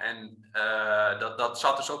erg. En dat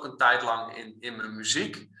zat dus ook een tijd lang in mijn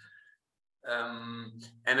muziek.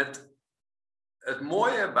 En het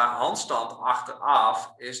mooie bij handstand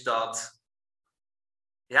achteraf is dat...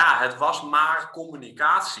 Ja, het was maar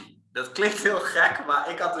communicatie. Dat klinkt heel gek, maar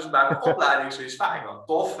ik had dus bij mijn opleiding zoiets van... Wel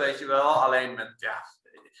tof, weet je wel. Alleen met, ja...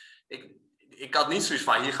 Ik had niet zoiets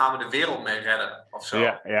van, hier gaan we de wereld mee redden, of zo.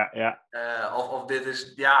 Ja. Of dit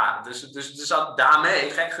is... Ja, dus er zat daarmee,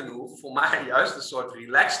 gek genoeg, voor mij juist een soort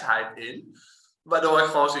relaxedheid in. Waardoor ik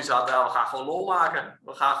gewoon zoiets had, we gaan gewoon lol maken.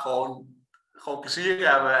 We gaan gewoon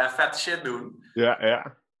plezier hebben en vette shit doen.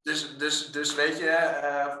 Ja. Dus weet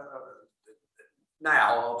je... Nou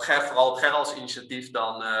ja, vooral op Gerald's initiatief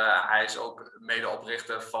dan. Hij is ook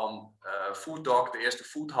medeoprichter van Food Dog, de eerste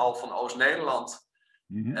foodhal van Oost-Nederland.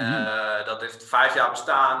 Dat heeft 5 jaar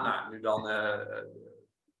bestaan. Nou, nu dan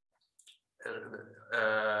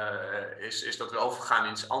is dat weer overgegaan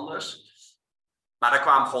in iets anders. Maar daar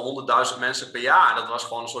kwamen gewoon 100.000 mensen per jaar. Dat was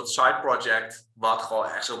gewoon een soort side project. Wat gewoon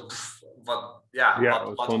echt zo... wat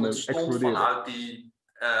ontstond vanuit die...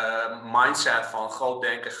 mindset van groot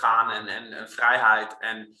denken, gaan en vrijheid.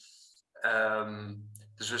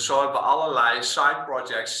 Dus we hebben allerlei side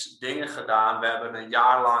projects, dingen gedaan. We hebben een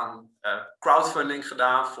jaar lang crowdfunding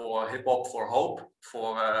gedaan voor Hip Hop for Hope.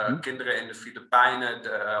 Voor kinderen in de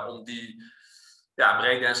Filipijnen. Om die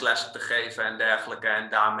breakdance lessen te geven en dergelijke. En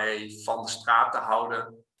daarmee van de straat te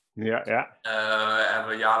houden. Hebben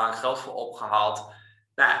we een jaar lang geld voor opgehaald.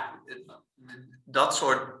 Nou, dat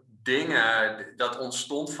soort dingen, dat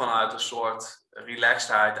ontstond vanuit een soort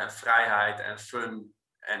relaxedheid en vrijheid en fun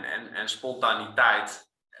en spontaniteit.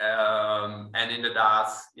 En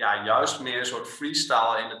inderdaad, juist meer een soort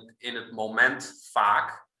freestyle in het moment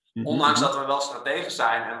vaak. Ondanks dat we wel strategisch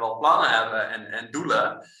zijn en wel plannen hebben en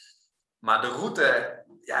doelen. Maar de route,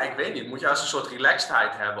 ik weet niet, moet juist een soort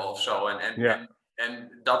relaxedheid hebben of zo.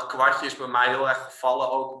 En dat kwartje is bij mij heel erg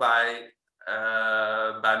gevallen ook bij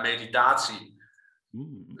meditatie.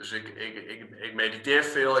 Dus ik mediteer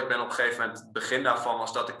veel. Ik ben op een gegeven moment, het begin daarvan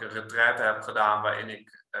was dat ik een retraite heb gedaan waarin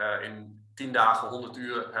ik in 10 dagen 100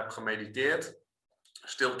 uur heb gemediteerd.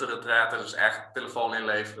 Stilte retraite, dus echt telefoon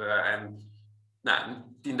inleveren en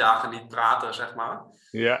 10 dagen niet praten, zeg maar.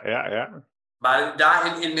 Ja. Maar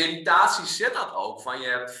daarin in meditatie zit dat ook. Van je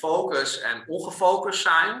hebt focus en ongefocust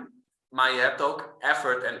zijn, maar je hebt ook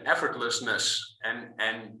effort en effortlessness.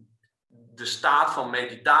 En de staat van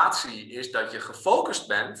meditatie is dat je gefocust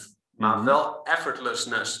bent, maar wel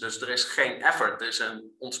effortlessness. Dus er is geen effort, er is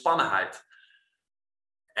een ontspannenheid.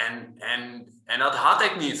 En dat had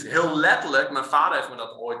ik niet. Heel letterlijk, mijn vader heeft me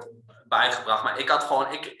dat ooit bijgebracht. Maar ik had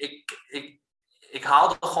gewoon, ik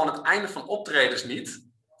haalde gewoon het einde van optredens niet.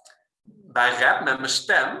 Bij rap met mijn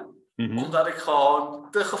stem. Omdat ik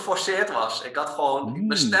gewoon te geforceerd was. Ik had gewoon,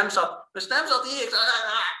 mijn stem zat hier. Ik zat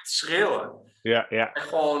te schreeuwen. Ja. En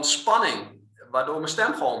gewoon spanning. Waardoor mijn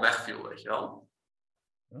stem gewoon wegviel, weet je wel.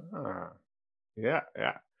 Ja.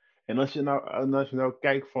 En als je nou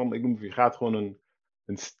kijkt van, ik noem, je gaat gewoon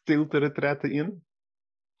een stilte-retraite in.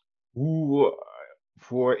 Hoe,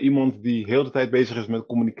 voor iemand die heel de tijd bezig is met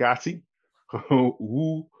communicatie,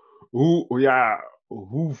 hoe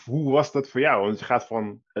was dat voor jou? Want je gaat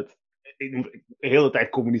van de hele tijd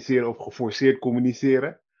communiceren of geforceerd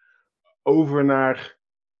communiceren, over naar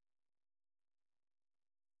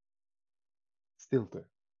stilte.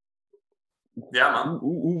 Ja, man.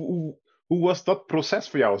 Hoe was dat proces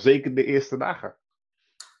voor jou? Zeker de eerste dagen.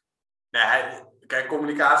 Nee, kijk,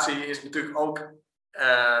 communicatie is natuurlijk ook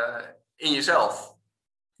in jezelf.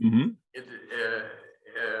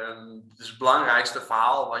 Dus het belangrijkste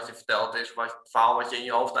verhaal wat je vertelt is het verhaal wat je in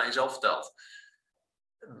je hoofd aan jezelf vertelt.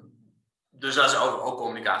 Dus dat is ook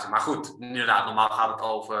communicatie. Maar goed, inderdaad, normaal gaat het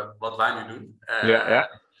over wat wij nu doen.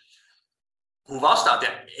 Hoe was dat? Ja,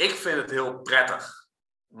 ik vind het heel prettig.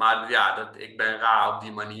 Maar ja, ik ben raar op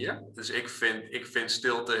die manier. Dus ik vind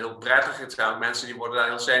stilte heel prettig. Het zijn ook mensen die worden daar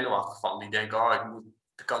heel zenuwachtig van. Die denken,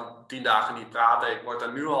 ik kan 10 dagen niet praten. Ik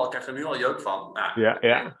krijg er nu al jeuk van. Nou,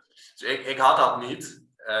 ja. Dus ik had dat niet.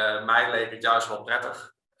 Mij leek het juist wel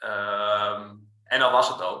prettig. En dat was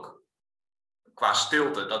het ook. Qua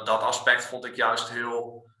stilte. Dat aspect vond ik juist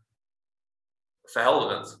heel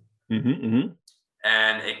verhelderend.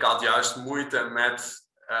 En ik had juist moeite met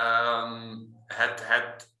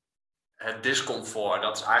het discomfort.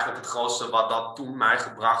 Dat is eigenlijk het grootste wat dat toen mij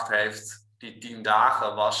gebracht heeft. Die 10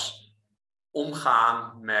 dagen was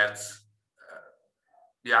omgaan met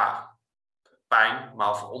pijn,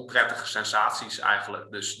 maar onprettige sensaties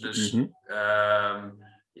eigenlijk. Dus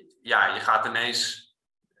je gaat ineens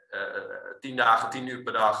 10 dagen, 10 uur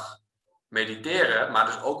per dag mediteren, maar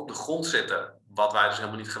dus ook op de grond zitten, wat wij dus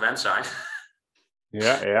helemaal niet gewend zijn.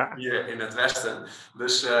 Ja. Hier in het Westen.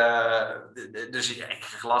 Dus ik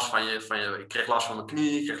kreeg last ik kreeg last van mijn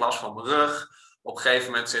knie, ik kreeg last van mijn rug. Op een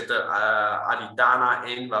gegeven moment zit er Aditana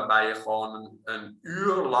in, waarbij je gewoon een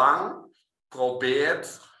uur lang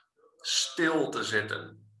probeert stil te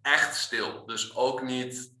zitten. Echt stil. Dus ook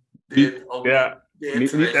niet dit, ook niet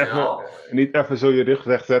dit. Niet even zo je rug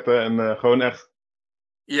wegzetten en gewoon echt.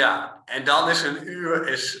 Ja, en dan is een uur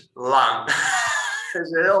lang. is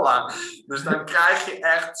heel lang. Dus dan krijg je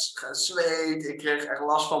echt zweet. Ik kreeg echt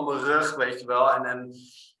last van mijn rug, weet je wel.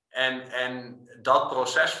 En dat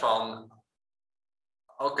proces van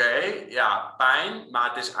pijn,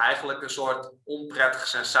 maar het is eigenlijk een soort onprettige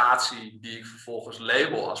sensatie die ik vervolgens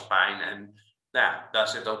label als pijn. En daar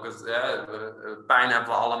zit ook pijn hebben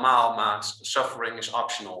we allemaal, maar suffering is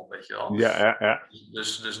optional, weet je wel. Ja.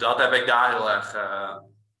 Dus dat heb ik daar heel erg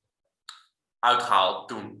uitgehaald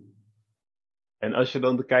toen. En als je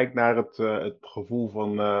dan kijkt naar het gevoel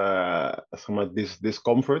van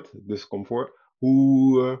discomfort,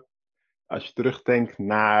 hoe, als je terugdenkt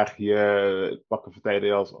naar je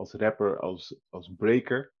pakkenvertijden als rapper, als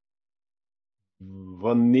breaker,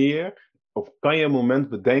 wanneer, of kan je een moment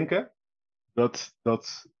bedenken dat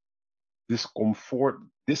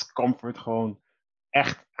discomfort gewoon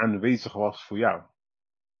echt aanwezig was voor jou?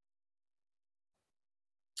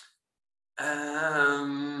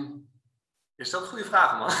 Is dat een goede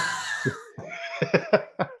vraag, man?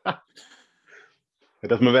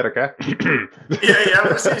 Dat is mijn werk, hè? ja,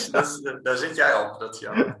 precies. Daar zit jij op. Dat is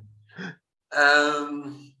jouw.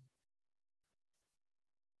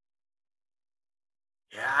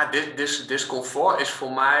 Discomfort is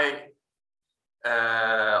voor mij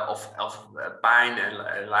of pijn en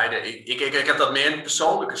lijden. Ik heb dat meer in de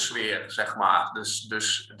persoonlijke sfeer, zeg maar.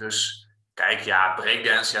 Dus kijk,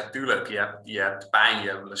 breakdance, tuurlijk. Je hebt pijn, je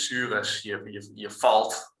hebt blessures, je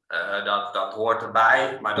valt. Dat hoort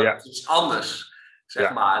erbij, maar dat is iets anders.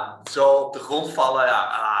 Zeg maar, zo op de grond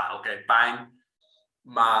vallen, pijn.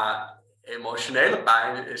 Maar emotionele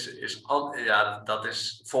pijn dat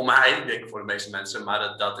is voor mij, ik denk voor de meeste mensen,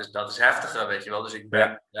 maar dat is heftiger, weet je wel. Dus ik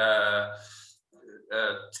ben 2,5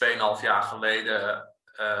 jaar geleden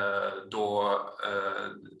door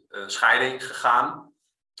een scheiding gegaan.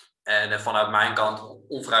 En vanuit mijn kant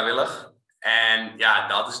onvrijwillig. En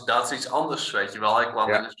dat is iets anders, weet je wel. Ik kwam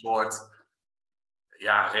in een soort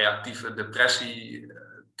reactieve depressie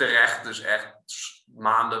terecht dus echt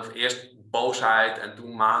maanden, eerst boosheid en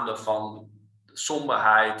toen maanden van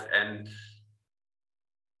somberheid. En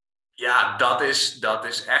ja, dat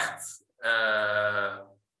is echt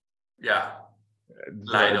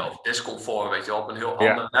lijden of discomfort, weet je, op een heel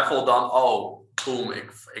ander level dan, boom,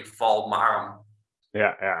 ik val op mijn arm.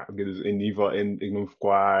 Ja. Okay, dus in ieder geval, ik noem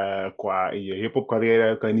qua in je hip-hop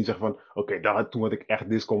carrière kan je niet zeggen van, toen had ik echt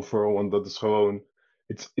discomfort, want dat is gewoon,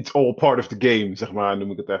 it's all part of the game, zeg maar,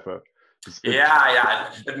 noem ik het even. Dus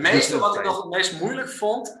het meeste wat ik nog het meest moeilijk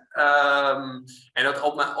vond, en dat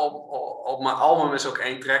op mijn album is ook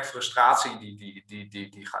één track, Frustratie,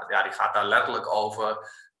 die gaat daar letterlijk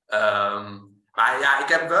over. Maar ja, ik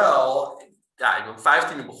heb wel, ik ben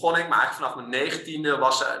 15e begon ik, maar eigenlijk vanaf mijn 19e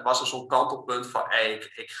was er zo'n kantelpunt van,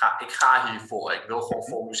 ik ga hiervoor, ik wil gewoon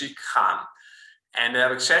voor muziek gaan. En daar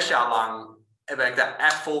heb ik 6 jaar lang, ben ik daar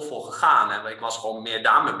echt vol voor gegaan. En ik was gewoon meer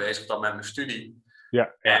daarmee bezig dan met mijn studie.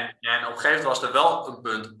 Ja. En op een gegeven moment was er wel een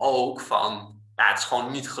punt ook van, het is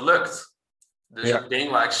gewoon niet gelukt. Dus het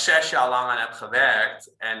ding waar ik 6 jaar lang aan heb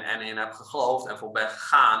gewerkt en in heb geloofd en voor ben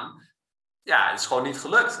gegaan, het is gewoon niet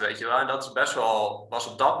gelukt, weet je wel. En dat is was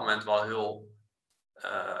op dat moment wel heel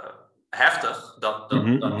heftig, dat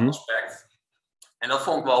aspect. En dat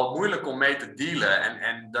vond ik wel moeilijk om mee te dealen.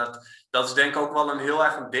 En dat is denk ik ook wel heel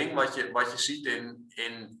erg een ding wat je ziet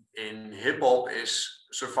in hip-hop is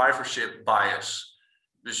survivorship bias.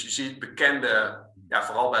 Dus je ziet bekende,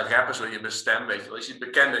 vooral bij rappers wil je bestem, weet je wel. Je ziet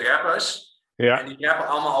bekende rappers en die rappen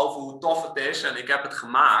allemaal over hoe tof het is en ik heb het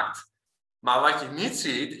gemaakt. Maar wat je niet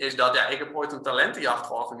ziet is dat, ik heb ooit een talentenjacht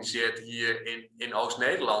georganiseerd hier in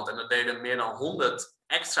Oost-Nederland. En daar deden meer dan 100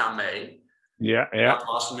 extra mee. Ja.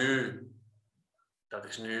 Dat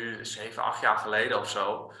is nu 7, 8 jaar geleden of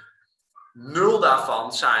zo. 0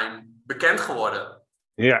 daarvan zijn bekend geworden.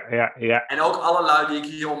 Ja. En ook alle lui die ik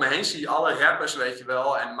hier om me heen zie, alle rappers, weet je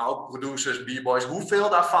wel, maar ook producers, b-boys, hoeveel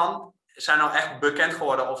daarvan zijn nou echt bekend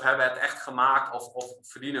geworden of hebben het echt gemaakt of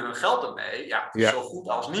verdienen hun geld ermee? Zo goed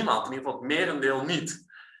als niemand. In ieder geval het merendeel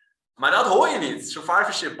niet. Maar dat hoor je niet.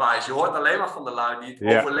 Survivorship bias. Je hoort alleen maar van de lui die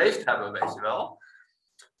het overleefd hebben, weet je wel.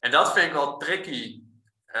 En dat vind ik wel tricky.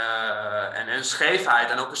 En een scheefheid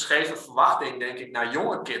en ook een scheve verwachting, denk ik, naar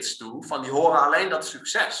jonge kids toe. Van die horen alleen dat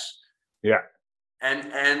succes. Ja.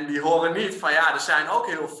 En die horen niet van, er zijn ook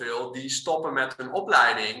heel veel die stoppen met hun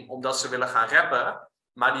opleiding omdat ze willen gaan rappen.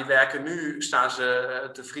 Maar die werken nu, staan ze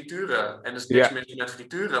te frituren. En er is niks mis met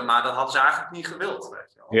frituren, maar dat hadden ze eigenlijk niet gewild.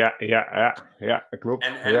 Weet je wel. Ja, dat klopt.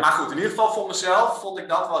 Maar goed, in ieder geval voor mezelf vond ik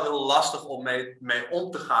dat wel heel lastig om mee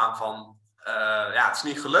om te gaan van, het is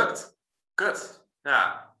niet gelukt. Kut.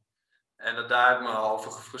 Ja. En daar heb ik me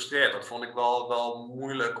over gefrustreerd. Dat vond ik wel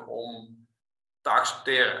moeilijk om te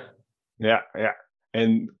accepteren. Ja.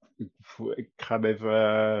 En ik ga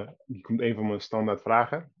even, hier komt een van mijn standaard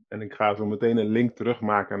vragen. En ik ga zo meteen een link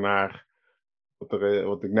terugmaken naar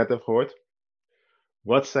wat ik net heb gehoord.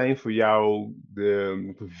 Wat zijn voor jou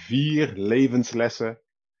de 4 levenslessen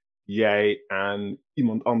die jij aan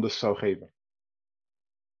iemand anders zou geven?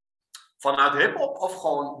 Vanuit hip-hop of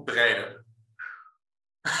gewoon breder?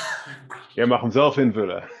 Jij mag hem zelf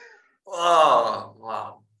invullen. Oh,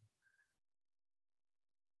 wauw.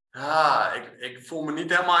 Ik voel me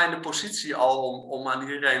niet helemaal in de positie al om aan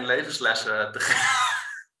iedereen levenslessen te geven.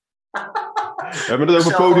 We hebben het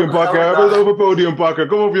over podium pakken.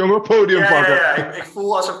 Kom op jongen, podium pakken. Ja. Ik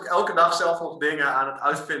voel alsof ik elke dag zelf nog dingen aan het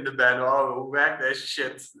uitvinden ben. Hoe werkt deze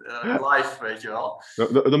shit live, weet je wel.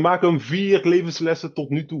 Dan maken we hem 4 levenslessen tot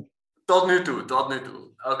nu toe. Tot nu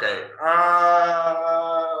toe. Oké.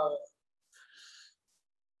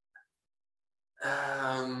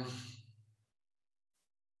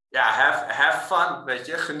 Have fun, weet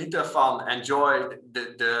je. Geniet ervan. Enjoy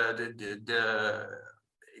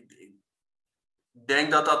Ik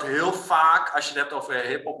denk dat heel vaak, als je het hebt over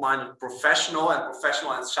hip-hop-minded professional en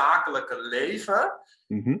het zakelijke leven,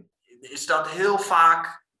 is dat heel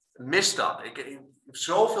vaak mist dat. Ik heb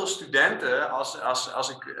zoveel studenten als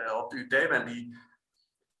ik op de UT ben,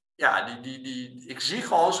 ik zie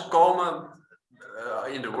gewoon, ze komen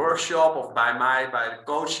in de workshop of bij mij bij de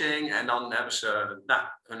coaching en dan hebben ze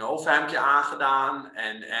hun overhemdje aangedaan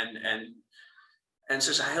en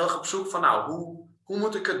ze zijn heel erg op zoek van hoe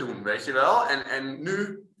moet ik het doen, weet je wel? En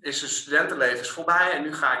nu is het studentenleven voorbij en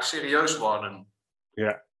nu ga ik serieus worden.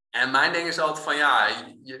 Ja. En mijn ding is altijd van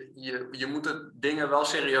je moet het dingen wel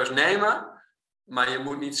serieus nemen, maar je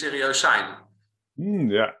moet niet serieus zijn.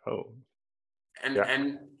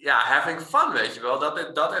 En having fun, weet je wel.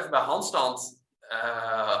 Dat heeft bij handstand,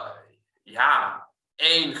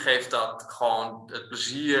 geeft dat gewoon het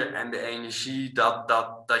plezier en de energie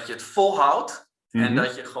dat je het volhoudt. En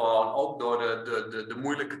dat je gewoon ook door de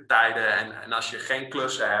moeilijke tijden en als je geen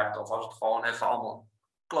klussen hebt of als het gewoon even allemaal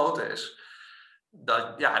kloten is,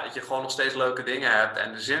 dat je gewoon nog steeds leuke dingen hebt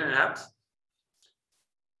en er zin in hebt.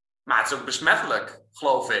 Maar het is ook besmettelijk,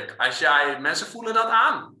 geloof ik. Mensen voelen dat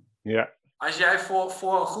aan. Ja. Als jij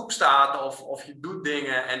voor een groep staat of je doet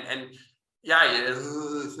dingen en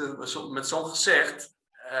met zo'n gezicht,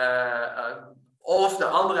 of de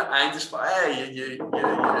andere eind is van,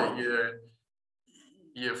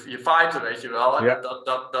 je vibe, weet je wel.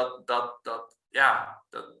 Ja.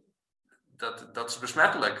 Dat is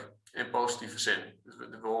besmettelijk in positieve zin. Dus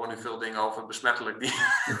we horen nu veel dingen over besmettelijk die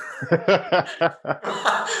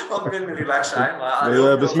wat minder relaxed zijn.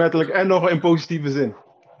 Maar besmettelijk en nog in positieve zin.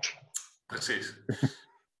 Precies.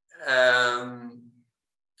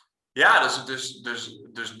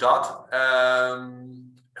 Dus dat.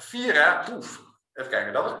 4, hè? Oef. Even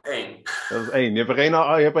kijken, dat was 1. Dat is 1. Je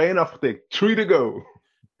hebt er één afgetikt. 3 to go.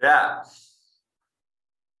 Ja.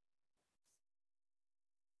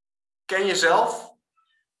 Ken jezelf?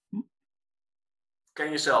 Ken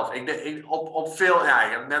jezelf. Ik heb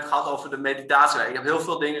het net gehad over de meditatie. Ik heb heel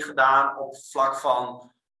veel dingen gedaan op het vlak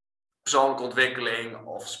van persoonlijke ontwikkeling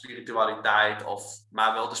of spiritualiteit,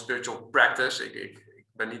 maar wel de spiritual practice. Ik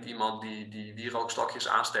ben niet iemand die rookstokjes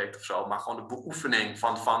aansteekt of zo, maar gewoon de beoefening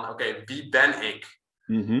van oké, wie ben ik?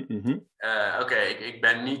 Ik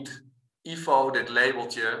ben niet Ivo, dit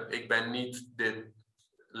labeltje. Ik ben niet dit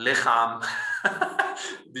lichaam.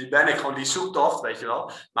 Die ben ik gewoon, die zoektocht, weet je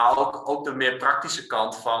wel. Maar ook de meer praktische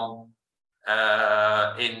kant van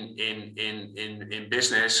in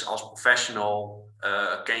business als professional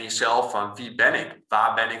ken je zelf van wie ben ik?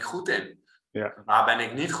 Waar ben ik goed in? Ja. Waar ben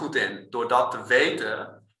ik niet goed in? Door dat te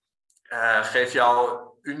weten geeft jou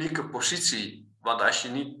unieke positie. Want als je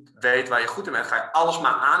niet weet waar je goed in bent, ga je alles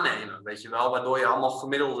maar aannemen, weet je wel. Waardoor je allemaal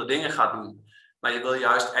gemiddelde dingen gaat doen. Maar je wil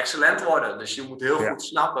juist excellent worden. Dus je moet heel goed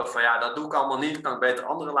snappen van dat doe ik allemaal niet. Kan ik beter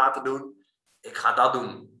anderen laten doen. Ik ga dat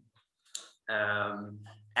doen.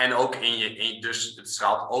 En ook dus het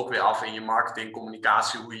straalt ook weer af in je marketing,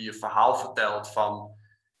 communicatie, hoe je je verhaal vertelt van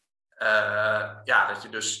dat je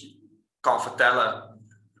dus kan vertellen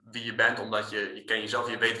wie je bent, omdat je kent jezelf,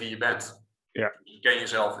 je weet wie je bent. Ja. Je ken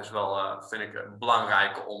jezelf is wel, vind ik,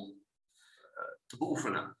 belangrijk om te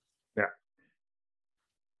beoefenen. Ja.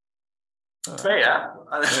 2, hè? Ja,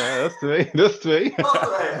 dat is 2. Dat is 2.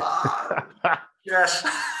 Yes.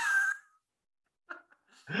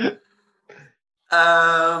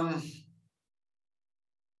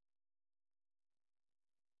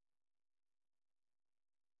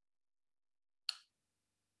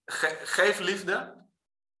 Geef liefde.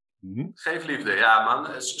 Geef liefde, ja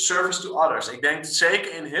man. Service to others. Ik denk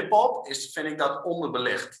zeker in hip-hop vind ik dat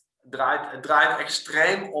onderbelicht. Het draait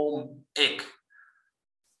extreem om ik.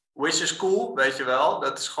 Which is cool, weet je wel.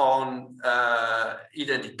 Dat is gewoon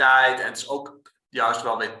identiteit. En het is ook juist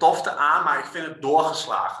wel weer tofte aan. Maar ik vind het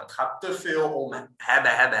doorgeslagen. Het gaat te veel om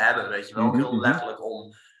hebben. Weet je wel. Ook heel letterlijk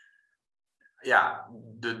om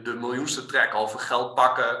de miljoenste track over geld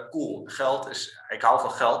pakken. Cool. Ik hou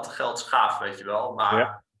van geld. Geld is gaaf, weet je wel.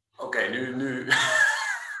 Maar oké, nu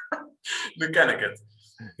ken ik het.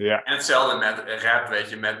 Ja. En hetzelfde met rap, weet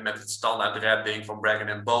je, met het standaard rap ding van bragging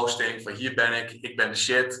en boasting. Van hier ben ik ben de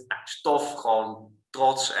shit. Stof, gewoon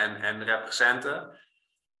trots en representen.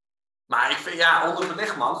 Maar ik vind,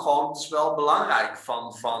 onderbelicht man, gewoon, het is wel belangrijk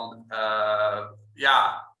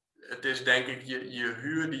het is denk ik je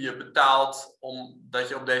huur die je betaalt omdat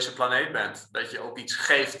je op deze planeet bent. Dat je ook iets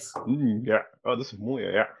geeft. Dat is een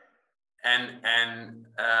mooie, ja. En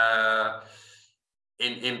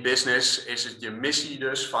in business is het je missie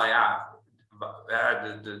dus van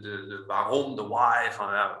de waarom, de why,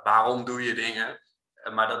 van waarom doe je dingen.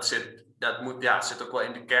 Maar het zit ook wel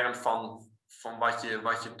in de kern van wat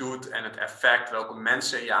je doet en het effect, welke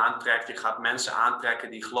mensen je aantrekt. Je gaat mensen aantrekken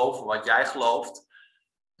die geloven wat jij gelooft.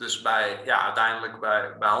 Dus uiteindelijk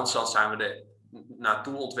bij Handstand zijn we er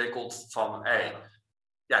naartoe ontwikkeld van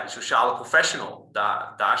die sociale professional,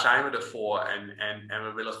 daar zijn we ervoor. En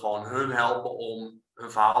we willen gewoon hun helpen om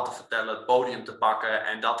hun verhaal te vertellen, het podium te pakken.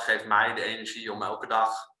 En dat geeft mij de energie om elke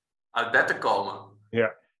dag uit bed te komen.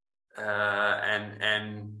 Ja.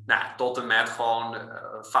 Tot en met gewoon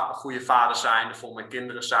goede vader zijn, er voor mijn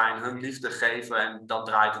kinderen zijn, hun liefde geven. En dan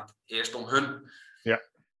draait het eerst om hun. Ja.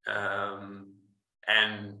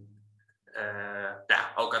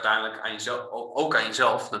 Ook uiteindelijk aan jezelf, ook aan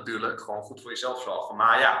jezelf natuurlijk, gewoon goed voor jezelf zorgen.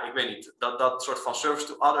 Maar ik weet niet, dat soort van service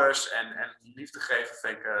to others en liefde geven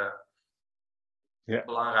vind ik een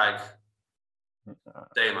belangrijk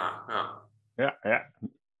thema. Ja.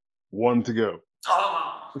 1 to go.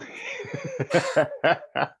 Allemaal!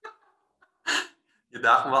 Je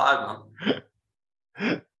daagt me wel uit, man.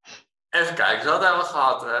 Even kijken, zo wat hebben we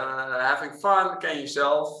gehad. Having fun, ken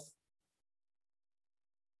jezelf.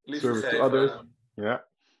 Liefde Service to geven. others. Ja.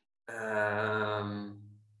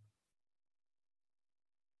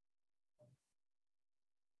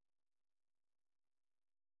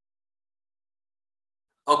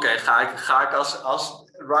 Oké, ga ik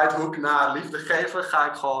als right hook naar liefde geven, ga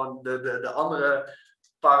ik gewoon de andere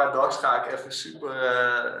paradox, ga ik even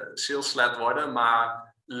super saleslet worden,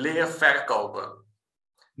 maar leer verkopen.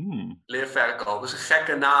 Leer verkopen. Dat is een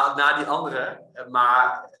gekke na die andere,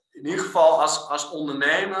 maar in ieder geval als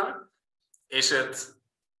ondernemer is het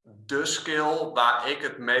de skill waar ik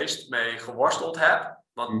het meest mee geworsteld heb.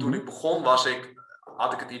 Want toen ik begon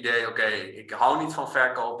had ik het idee, oké, ik hou niet van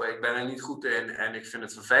verkopen, ik ben er niet goed in en ik vind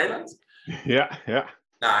het vervelend. Ja.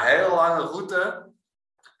 Nou, een hele lange route.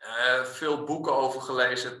 Veel boeken over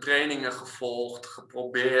gelezen, trainingen gevolgd,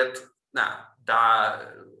 geprobeerd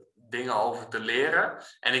daar dingen over te leren.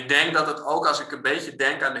 En ik denk dat het ook, als ik een beetje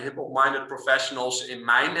denk aan de hip-hop-minded professionals in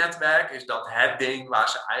mijn netwerk, is dat het ding waar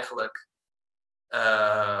ze eigenlijk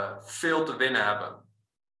veel te winnen hebben.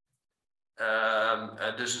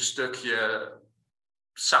 Dus een stukje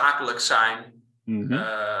zakelijk zijn.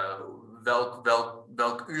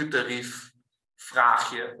 Welk uurtarief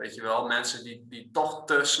vraag je? Weet je wel, mensen die toch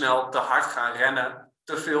te snel, te hard gaan rennen,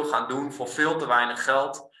 te veel gaan doen voor veel te weinig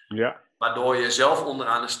geld. Ja. Waardoor je zelf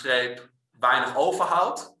onderaan de streep weinig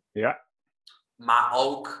overhoudt. Ja. Maar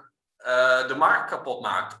ook de markt kapot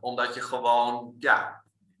maakt. Omdat je gewoon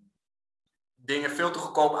dingen veel te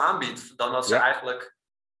goedkoop aanbiedt dan dat ze eigenlijk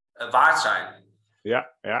waard zijn.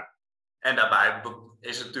 Ja. En daarbij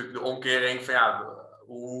is het natuurlijk de omkering van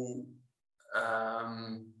hoe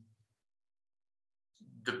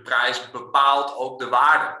de prijs bepaalt ook de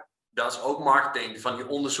waarde. Dat is ook marketing. Van die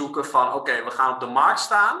onderzoeken van oké, we gaan op de markt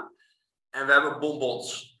staan en we hebben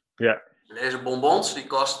bonbons. Ja. Deze bonbons die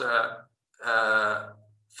kosten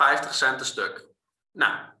 50 cent een stuk.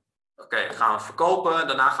 Nou, oké, gaan we verkopen.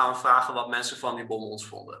 Daarna gaan we vragen wat mensen van die bonbons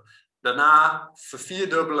vonden. Daarna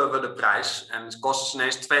vervierdubbelen we de prijs en het kost dus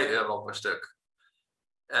ineens 2 euro per stuk.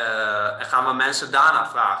 En gaan we mensen daarna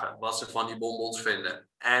vragen wat ze van die bonbons vinden.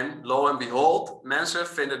 En lo and behold, mensen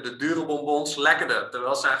vinden de dure bonbons lekkerder.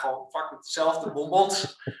 Terwijl het zijn gewoon fucking dezelfde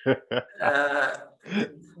bonbons.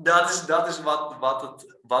 Dat is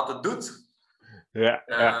wat het doet. Ja.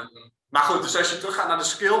 Maar goed, dus als je teruggaat naar de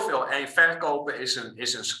skill, verkopen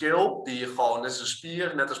is een skill die je gewoon, net als een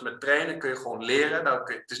spier, net als met trainen, kun je gewoon leren.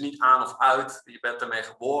 Het is niet aan of uit, je bent ermee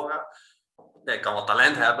geboren. Nee, ik kan wel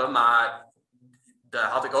talent hebben, maar dat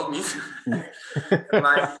had ik ook niet.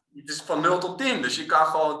 Maar het is van 0 tot 10, dus je kan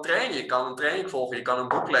gewoon trainen. Je kan een training volgen, je kan een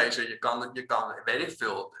boek lezen, je kan weet ik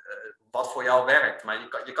veel, wat voor jou werkt.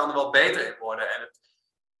 Maar je kan er wel beter in worden. En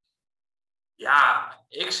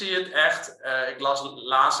ik zie het echt. Ik las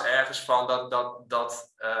laatst ergens van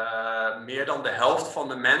dat meer dan de helft van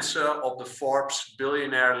de mensen op de Forbes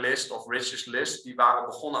Billionaire List of Richest List, die waren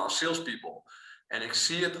begonnen als salespeople. En ik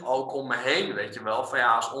zie het ook om me heen, weet je wel. Van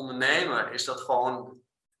als ondernemer is dat gewoon,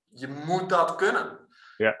 je moet dat kunnen.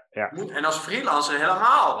 Ja. En als freelancer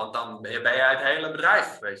helemaal, want dan ben jij het hele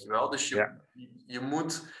bedrijf, weet je wel. Dus je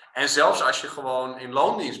moet, en zelfs als je gewoon in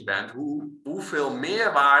loondienst bent, hoeveel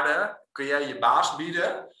meerwaarde kun jij je baas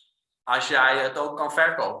bieden als jij het ook kan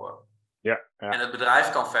verkopen. Ja. En het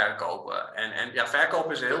bedrijf kan verkopen. En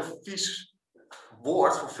verkopen is een heel vies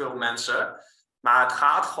woord voor veel mensen. Maar het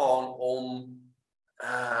gaat gewoon om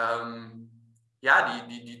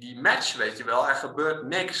die match, weet je wel. Er gebeurt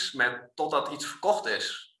niks totdat iets verkocht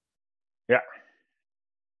is. Ja.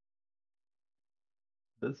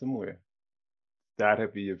 Dat is een mooie. Daar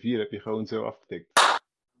heb je 4 gewoon zo afgetikt.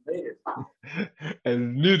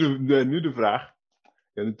 En nu de vraag.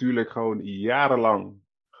 Je hebt natuurlijk gewoon jarenlang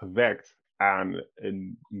gewerkt aan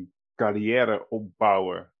een carrière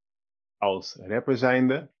opbouwen als rapper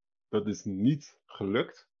zijnde. Dat is niet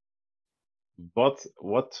gelukt.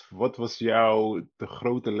 Wat was de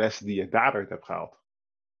grote les die je daaruit hebt gehaald?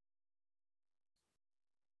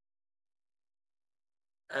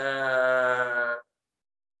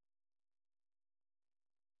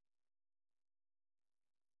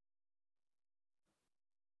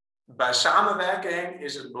 Bij samenwerking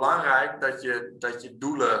is het belangrijk dat je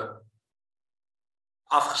doelen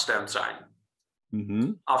afgestemd zijn.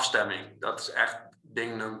 Afstemming, dat is echt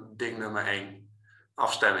ding nummer 1.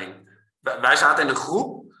 Afstemming. Wij zaten in een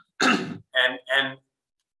groep en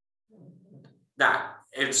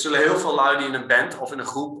er zullen heel veel lui die in een band of in een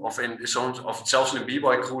groep of zelfs in een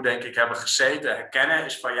b-boy crew denk ik hebben gezeten, herkennen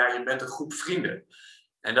is van je bent een groep vrienden.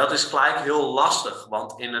 En dat is gelijk heel lastig,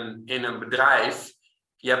 want in een bedrijf,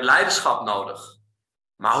 je hebt leiderschap nodig.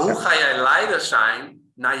 Maar hoe ga jij leider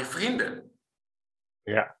zijn naar je vrienden?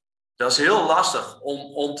 Ja. Dat is heel lastig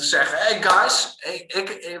om te zeggen, hey guys,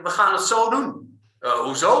 we gaan het zo doen.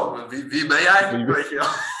 Hoezo? Wie ben jij? Weet je wel?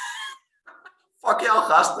 Fuck jou,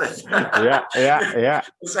 gast. Weet je? Ja.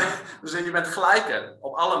 Dus je bent gelijker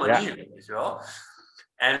op alle manieren, weet je wel.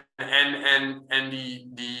 En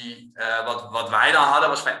wat wij dan hadden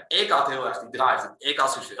was van, ik had heel erg die drive. Ik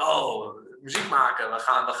had zoiets van, muziek maken,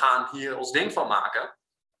 we gaan hier ons ding van maken.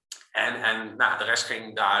 En nou, de rest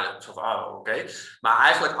ging daar zo van, oké. Maar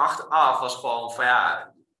eigenlijk achteraf was gewoon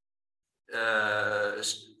van,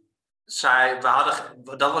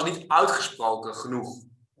 dat was niet uitgesproken genoeg,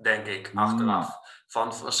 denk ik, achteraf.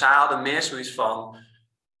 Zij hadden meer zoiets van,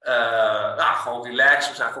 gewoon relax,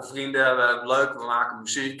 we zijn gewoon vrienden, we hebben leuk, we maken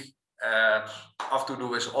muziek. Af en toe doen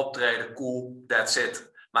we eens een optreden, cool, that's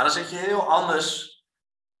it. Maar dan zit je heel anders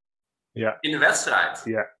in de wedstrijd.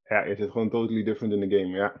 Ja, je zit gewoon totally different in the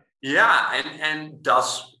game, ja. Ja, en dat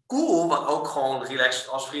is cool, want ook gewoon relaxed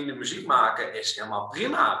als vrienden muziek maken is helemaal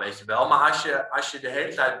prima, weet je wel. Maar als je de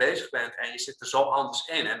hele tijd bezig bent en je zit er zo anders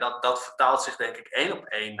in, en dat vertaalt zich denk ik 1 op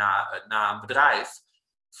 1 naar een bedrijf,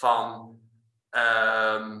 van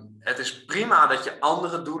het is prima dat je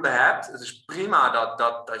andere doelen hebt. Het is prima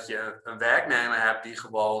dat je een werknemer hebt die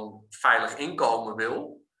gewoon veilig inkomen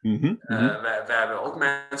wil. We hebben ook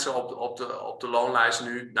mensen op de loonlijst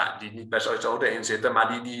nu, die niet bij sowieso erin zitten,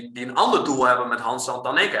 maar die een ander doel hebben met handstand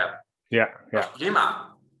dan ik heb. Dat is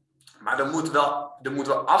prima. Maar er moet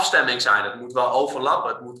wel afstemming zijn, het moet wel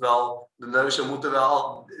overlappen, de neuzen moeten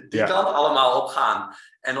wel die kant allemaal op gaan.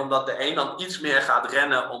 En omdat de een dan iets meer gaat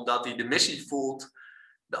rennen omdat hij de missie voelt,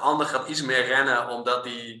 de ander gaat iets meer rennen omdat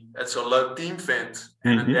hij het zo'n leuk team vindt.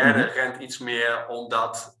 En een derde rent iets meer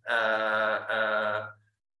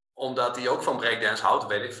omdat hij ook van breakdance houdt,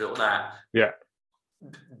 weet ik veel.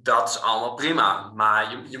 Dat is allemaal prima.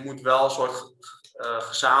 Maar je moet wel een soort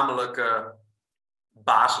gezamenlijke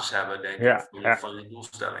basis hebben, denk ik, van je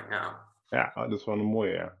doelstelling. Ja, dat is wel een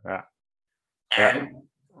mooie, En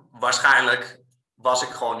waarschijnlijk was ik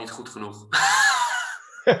gewoon niet goed genoeg.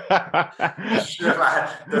 Dit is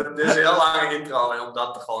een heel lange intro en om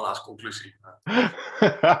dat gewoon als conclusie.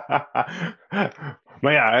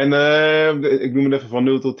 Maar ja, en ik noem het even van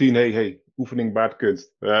 0 tot 10. Hey, oefening baart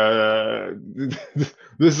kunst.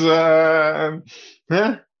 Dus,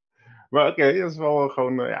 maar oké, dat is wel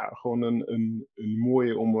gewoon een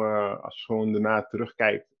mooie om, als je gewoon daarna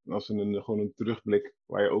terugkijkt, als gewoon een terugblik,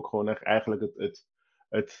 waar je ook gewoon echt eigenlijk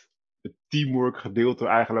het teamwork gedeelte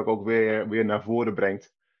eigenlijk ook weer naar voren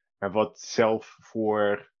brengt. En wat zelf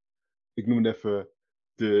voor, ik noem het even,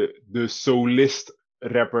 de solist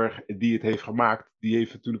rapper die het heeft gemaakt, die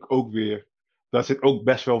heeft natuurlijk ook weer, daar zit ook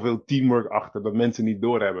best wel veel teamwork achter, dat mensen niet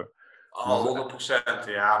doorhebben. 100%,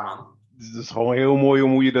 ja man. Dus het is gewoon heel mooi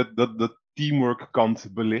om hoe je dat teamwork kant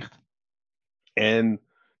belicht. En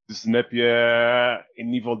dus dan heb je in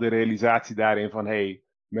ieder geval de realisatie daarin van,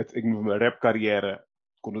 met mijn rapcarrière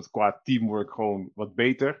kon het qua teamwork gewoon wat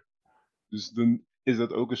beter. Dus dan is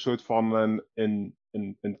dat ook een soort van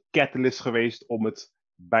een catalyst geweest om het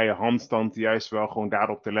bij je handstand juist wel gewoon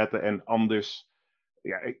daarop te letten en anders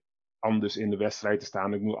in de wedstrijd te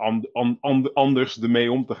staan. Ik moet anders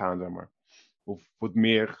ermee om te gaan, zeg maar. Of wat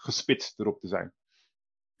meer gespitst erop te zijn.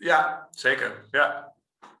 Ja, zeker. Ja.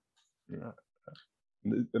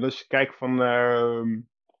 En als je kijkt van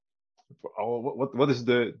wat is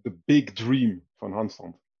de big dream van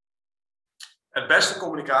handstand? Het beste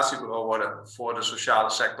communicatiebureau worden voor de sociale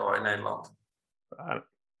sector in Nederland.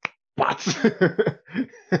 Wat?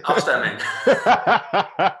 Afstemming.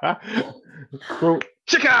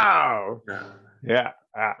 Check out! Ja.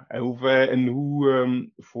 En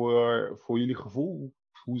hoe voor jullie gevoel,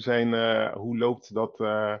 hoe loopt dat,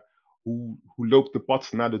 hoe loopt de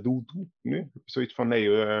pad naar de doel toe nu? Heb je zoiets van,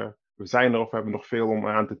 we zijn er of we hebben nog veel om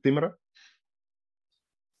aan te timmeren?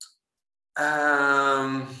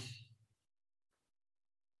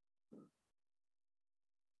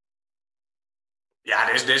 Ja,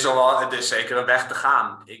 er is zeker een weg te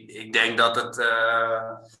gaan. Ik denk dat het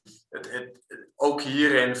ook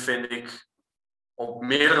hierin vind ik, op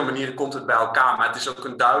meerdere manieren komt het bij elkaar, maar het is ook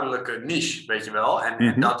een duidelijke niche, weet je wel.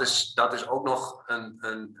 En dat is ook nog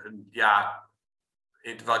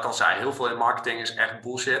wat ik al zei, heel veel in marketing is echt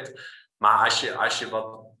bullshit. Maar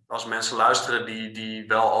als mensen luisteren die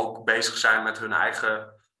wel ook bezig zijn met hun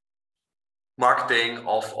eigen marketing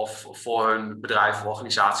of voor hun bedrijf of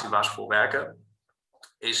organisatie waar ze voor werken,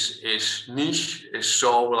 is niche is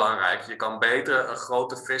zo belangrijk. Je kan beter een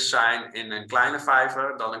grote vis zijn in een kleine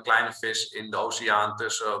vijver dan een kleine vis in de oceaan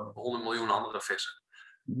tussen 100 miljoen andere vissen.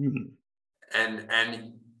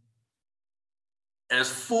 En En het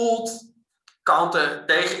voelt kanten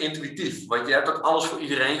tegen intuïtief. Want je hebt ook alles voor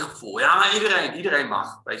iedereen gevoel. Ja, maar iedereen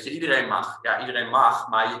mag. Weet je, iedereen mag. Ja, iedereen mag.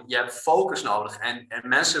 Maar je hebt focus nodig. En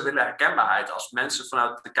mensen willen herkenbaarheid. Als mensen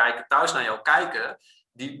vanuit de kijker thuis naar jou kijken,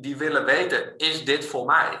 die willen weten, is dit voor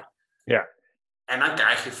mij? Ja. En dan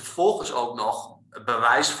krijg je vervolgens ook nog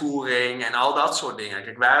bewijsvoering en al dat soort dingen.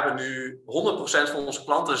 Kijk, wij hebben nu 100% van onze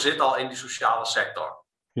klanten zit al in die sociale sector.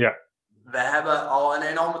 Ja. We hebben al een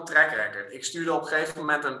enorme track record. Ik stuurde op een gegeven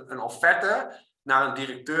moment een offerte naar een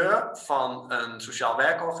directeur van een sociaal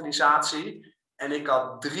werkorganisatie. En ik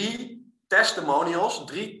had 3 testimonials,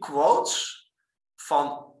 3 quotes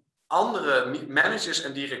van andere managers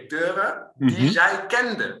en directeuren die zij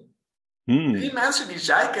kenden. 3 mensen die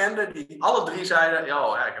zij kenden, die alle 3 zeiden,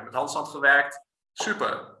 ja, ik heb met handstand gewerkt,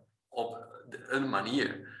 super, op een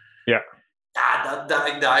manier. Ja. Ja,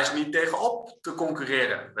 daar is niet tegenop te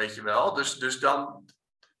concurreren, weet je wel. Dus dat is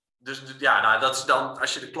dan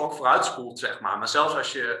als je de klok vooruitspoelt, zeg maar. Maar zelfs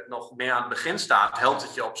als je nog meer aan het begin staat, helpt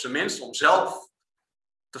het je op zijn minst om zelf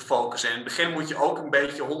te focussen. In het begin moet je ook een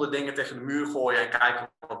beetje 100 dingen tegen de muur gooien en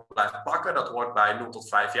kijken wat blijft plakken. Dat hoort bij 0 tot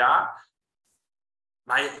 5 jaar.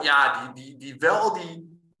 Maar ja,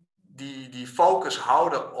 die focus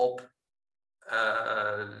houden op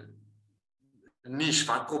niche.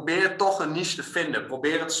 Van probeer toch een niche te vinden.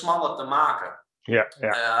 Probeer het smaller te maken. Ja,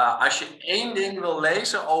 ja. Als je 1 ding wil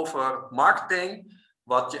lezen over marketing,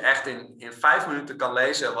 wat je echt in 5 minuten kan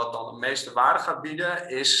lezen, wat dan de meeste waarde gaat bieden,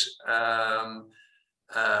 is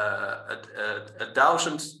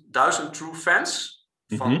 1000 True Fans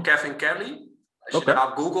van Kevin Kelly. Als je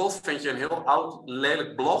daarop googelt, vind je een heel oud,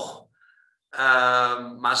 lelijk blog.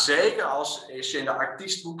 Maar zeker als je in de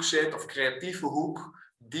artiesthoek zit of creatieve hoek,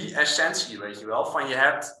 die essentie, weet je wel, van je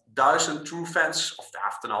hebt 1000 true fans, of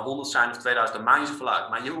er nou 100 zijn of 2000, dat maakt niet zoveel uit.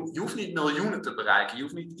 Maar je hoeft niet miljoenen te bereiken, je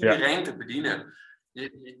hoeft niet iedereen te bedienen.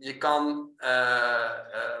 Je kan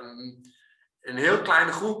een heel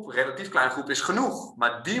kleine groep, relatief kleine groep is genoeg,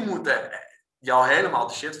 maar die moeten jou helemaal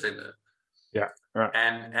de shit vinden. Ja. Ja.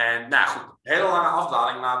 En nou goed, hele lange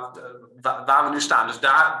afdaling, maar waar we nu staan. Dus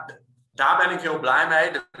daar ben ik heel blij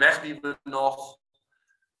mee. De weg die we nog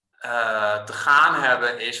te gaan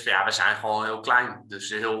hebben is, ja, we zijn gewoon heel klein. Dus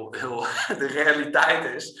de realiteit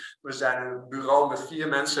is, we zijn een bureau met 4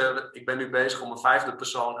 mensen. Ik ben nu bezig om een 5e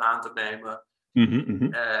persoon aan te nemen.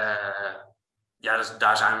 Ja, dus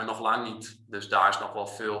daar zijn we nog lang niet. Dus daar is nog wel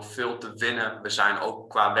veel te winnen. We zijn ook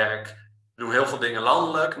qua werk, we doen heel veel dingen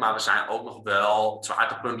landelijk, maar we zijn ook nog wel, het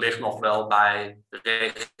zwaartepunt ligt nog wel bij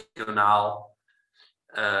regionaal.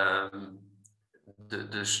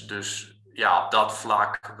 Dus ja, op dat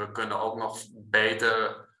vlak, we kunnen ook nog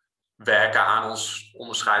beter werken aan ons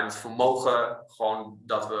onderscheidend vermogen. Gewoon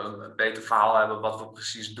dat we een beter verhaal hebben wat we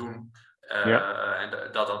precies doen. En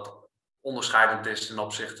dat onderscheidend is ten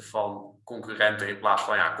opzichte van concurrenten in plaats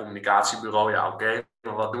van communicatiebureau. Ja, oké,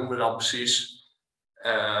 maar wat doen we dan precies?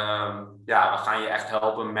 We gaan je echt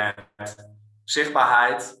helpen met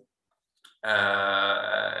zichtbaarheid.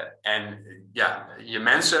 En ja, je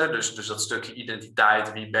mensen, dus dat stukje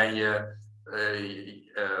identiteit, wie ben je,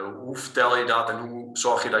 hoe vertel je dat en hoe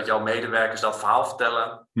zorg je dat jouw medewerkers dat verhaal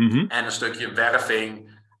vertellen. En een stukje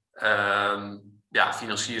werving,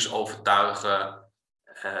 financiers overtuigen,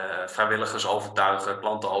 vrijwilligers overtuigen,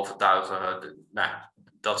 klanten overtuigen.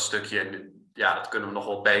 Dat stukje, dat kunnen we nog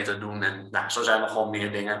wel beter doen en zo zijn er nog wel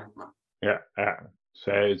meer dingen. Ja.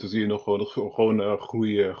 Zo zie je nog gewoon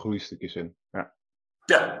groeistukjes in.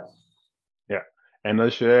 Ja. En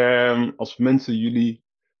als mensen jullie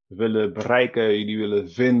willen bereiken, jullie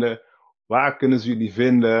willen vinden, waar kunnen ze jullie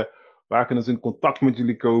vinden? Waar kunnen ze in contact met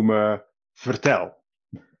jullie komen? Vertel.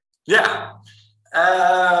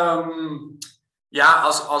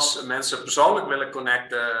 Als mensen persoonlijk willen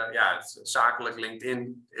connecten, zakelijk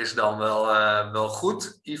LinkedIn is dan wel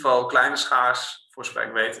goed. Ivo Kleine Schaars, voor zover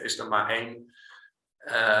ik weet, is er maar 1.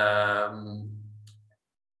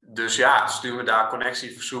 Dus stuur me daar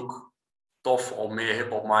connectieverzoek. Tof om meer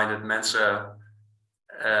hip-hop-minded mensen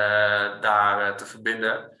daar te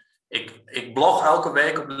verbinden. Ik blog elke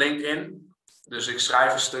week op LinkedIn. Dus ik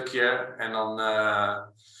schrijf een stukje en dan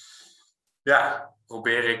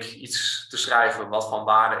probeer ik iets te schrijven wat van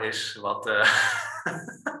waarde is.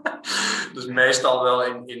 Dus meestal wel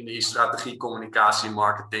in die strategie, communicatie,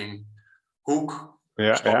 marketing hoek.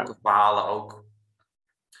 Persoonlijke verhalen ook.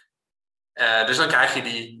 Dus dan krijg je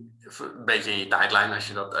die een beetje in je tijdlijn als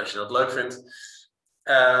je dat leuk vindt.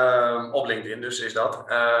 Op LinkedIn dus is dat.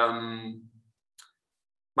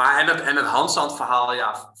 Maar het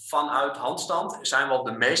handstandverhaal, vanuit handstand zijn we op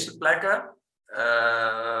de meeste plekken.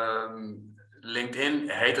 LinkedIn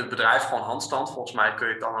heet het bedrijf gewoon handstand. Volgens mij kun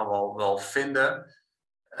je het dan al wel vinden.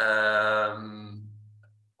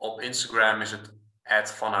 Op Instagram is het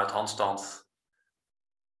 @vanuithandstand.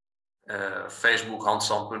 Facebook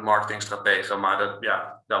handstand.marketingstrategen. Maar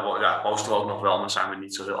daar posten we ook nog wel, maar zijn we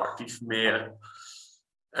niet zo heel actief meer.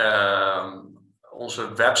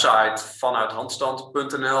 Onze website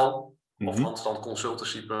vanuithandstand.nl of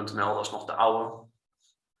handstandconsultancy.nl, dat is nog de oude.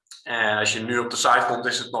 En als je nu op de site komt,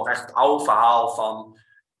 is het nog echt het oude verhaal van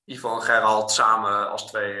Ivo en Gerald samen als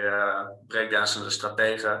 2 breakdancende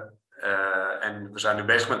strategen. En we zijn nu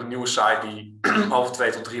bezig met een nieuwe site die over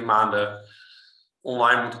 2 tot 3 maanden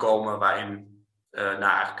online moet komen, waarin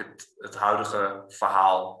eigenlijk het huidige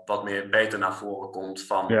verhaal wat meer beter naar voren komt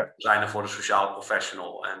van we zijn er voor de sociale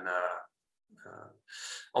professional. En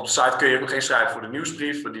op de site kun je ook nog inschrijven voor de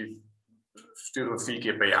nieuwsbrief, maar die sturen we 4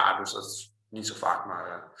 keer per jaar, dus dat is niet zo vaak,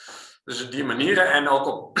 maar dus op die manieren. En ook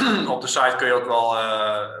op de site kun je ook wel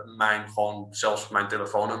zelfs mijn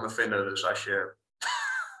telefoonnummer vinden, dus als je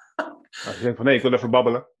als je denkt van nee, ik wil even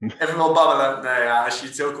babbelen. Even wel babbelen. Nee, ja, als je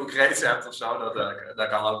iets heel concreets hebt of zo, dat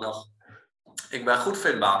kan ook nog. Ik ben goed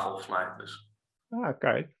vindbaar volgens mij. Dus.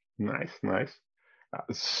 Kijk. Nice. Ja,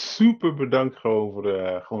 super bedankt voor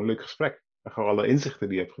een leuk gesprek. En gewoon alle inzichten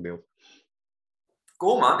die je hebt gedeeld.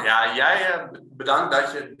 Cool man. Ja, jij bedankt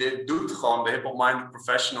dat je dit doet. Gewoon de hip-hop-minded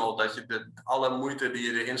professional. Dat je alle moeite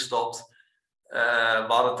die je erin stopt. We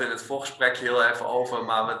hadden het in het voorgesprek heel even over,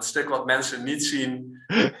 maar het stuk wat mensen niet zien,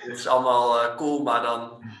 het is allemaal cool, maar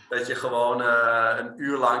dan dat je gewoon een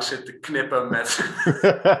uur lang zit te knippen met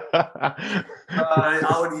die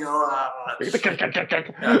audio. Ja,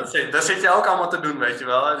 dat zit je ook allemaal te doen, weet je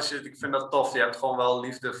wel. Dus ik vind dat tof. Je hebt gewoon wel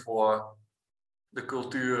liefde voor de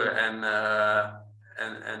cultuur en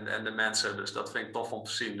de mensen, dus dat vind ik tof om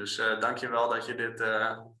te zien. Dus dankjewel dat je dit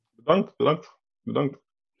Bedankt.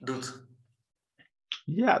 doet.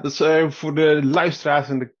 Ja, dus voor de luisteraars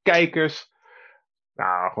en de kijkers.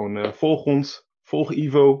 Nou, gewoon volg ons. Volg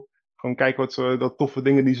Ivo. Gewoon kijken dat toffe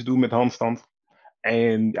dingen die ze doen met handstand.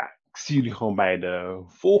 En ja, ik zie jullie gewoon bij de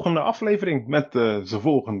volgende aflevering met zijn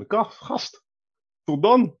volgende gast. Tot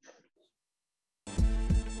dan!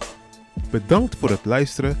 Bedankt voor het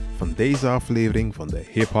luisteren van deze aflevering van de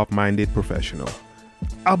Hip Hop Minded Professional.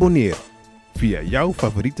 Abonneer via jouw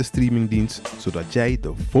favoriete streamingdienst, zodat jij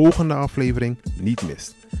de volgende aflevering niet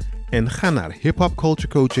mist. En ga naar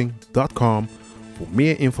hiphopculturecoaching.com voor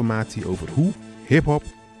meer informatie over hoe hiphop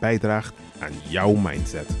bijdraagt aan jouw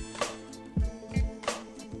mindset.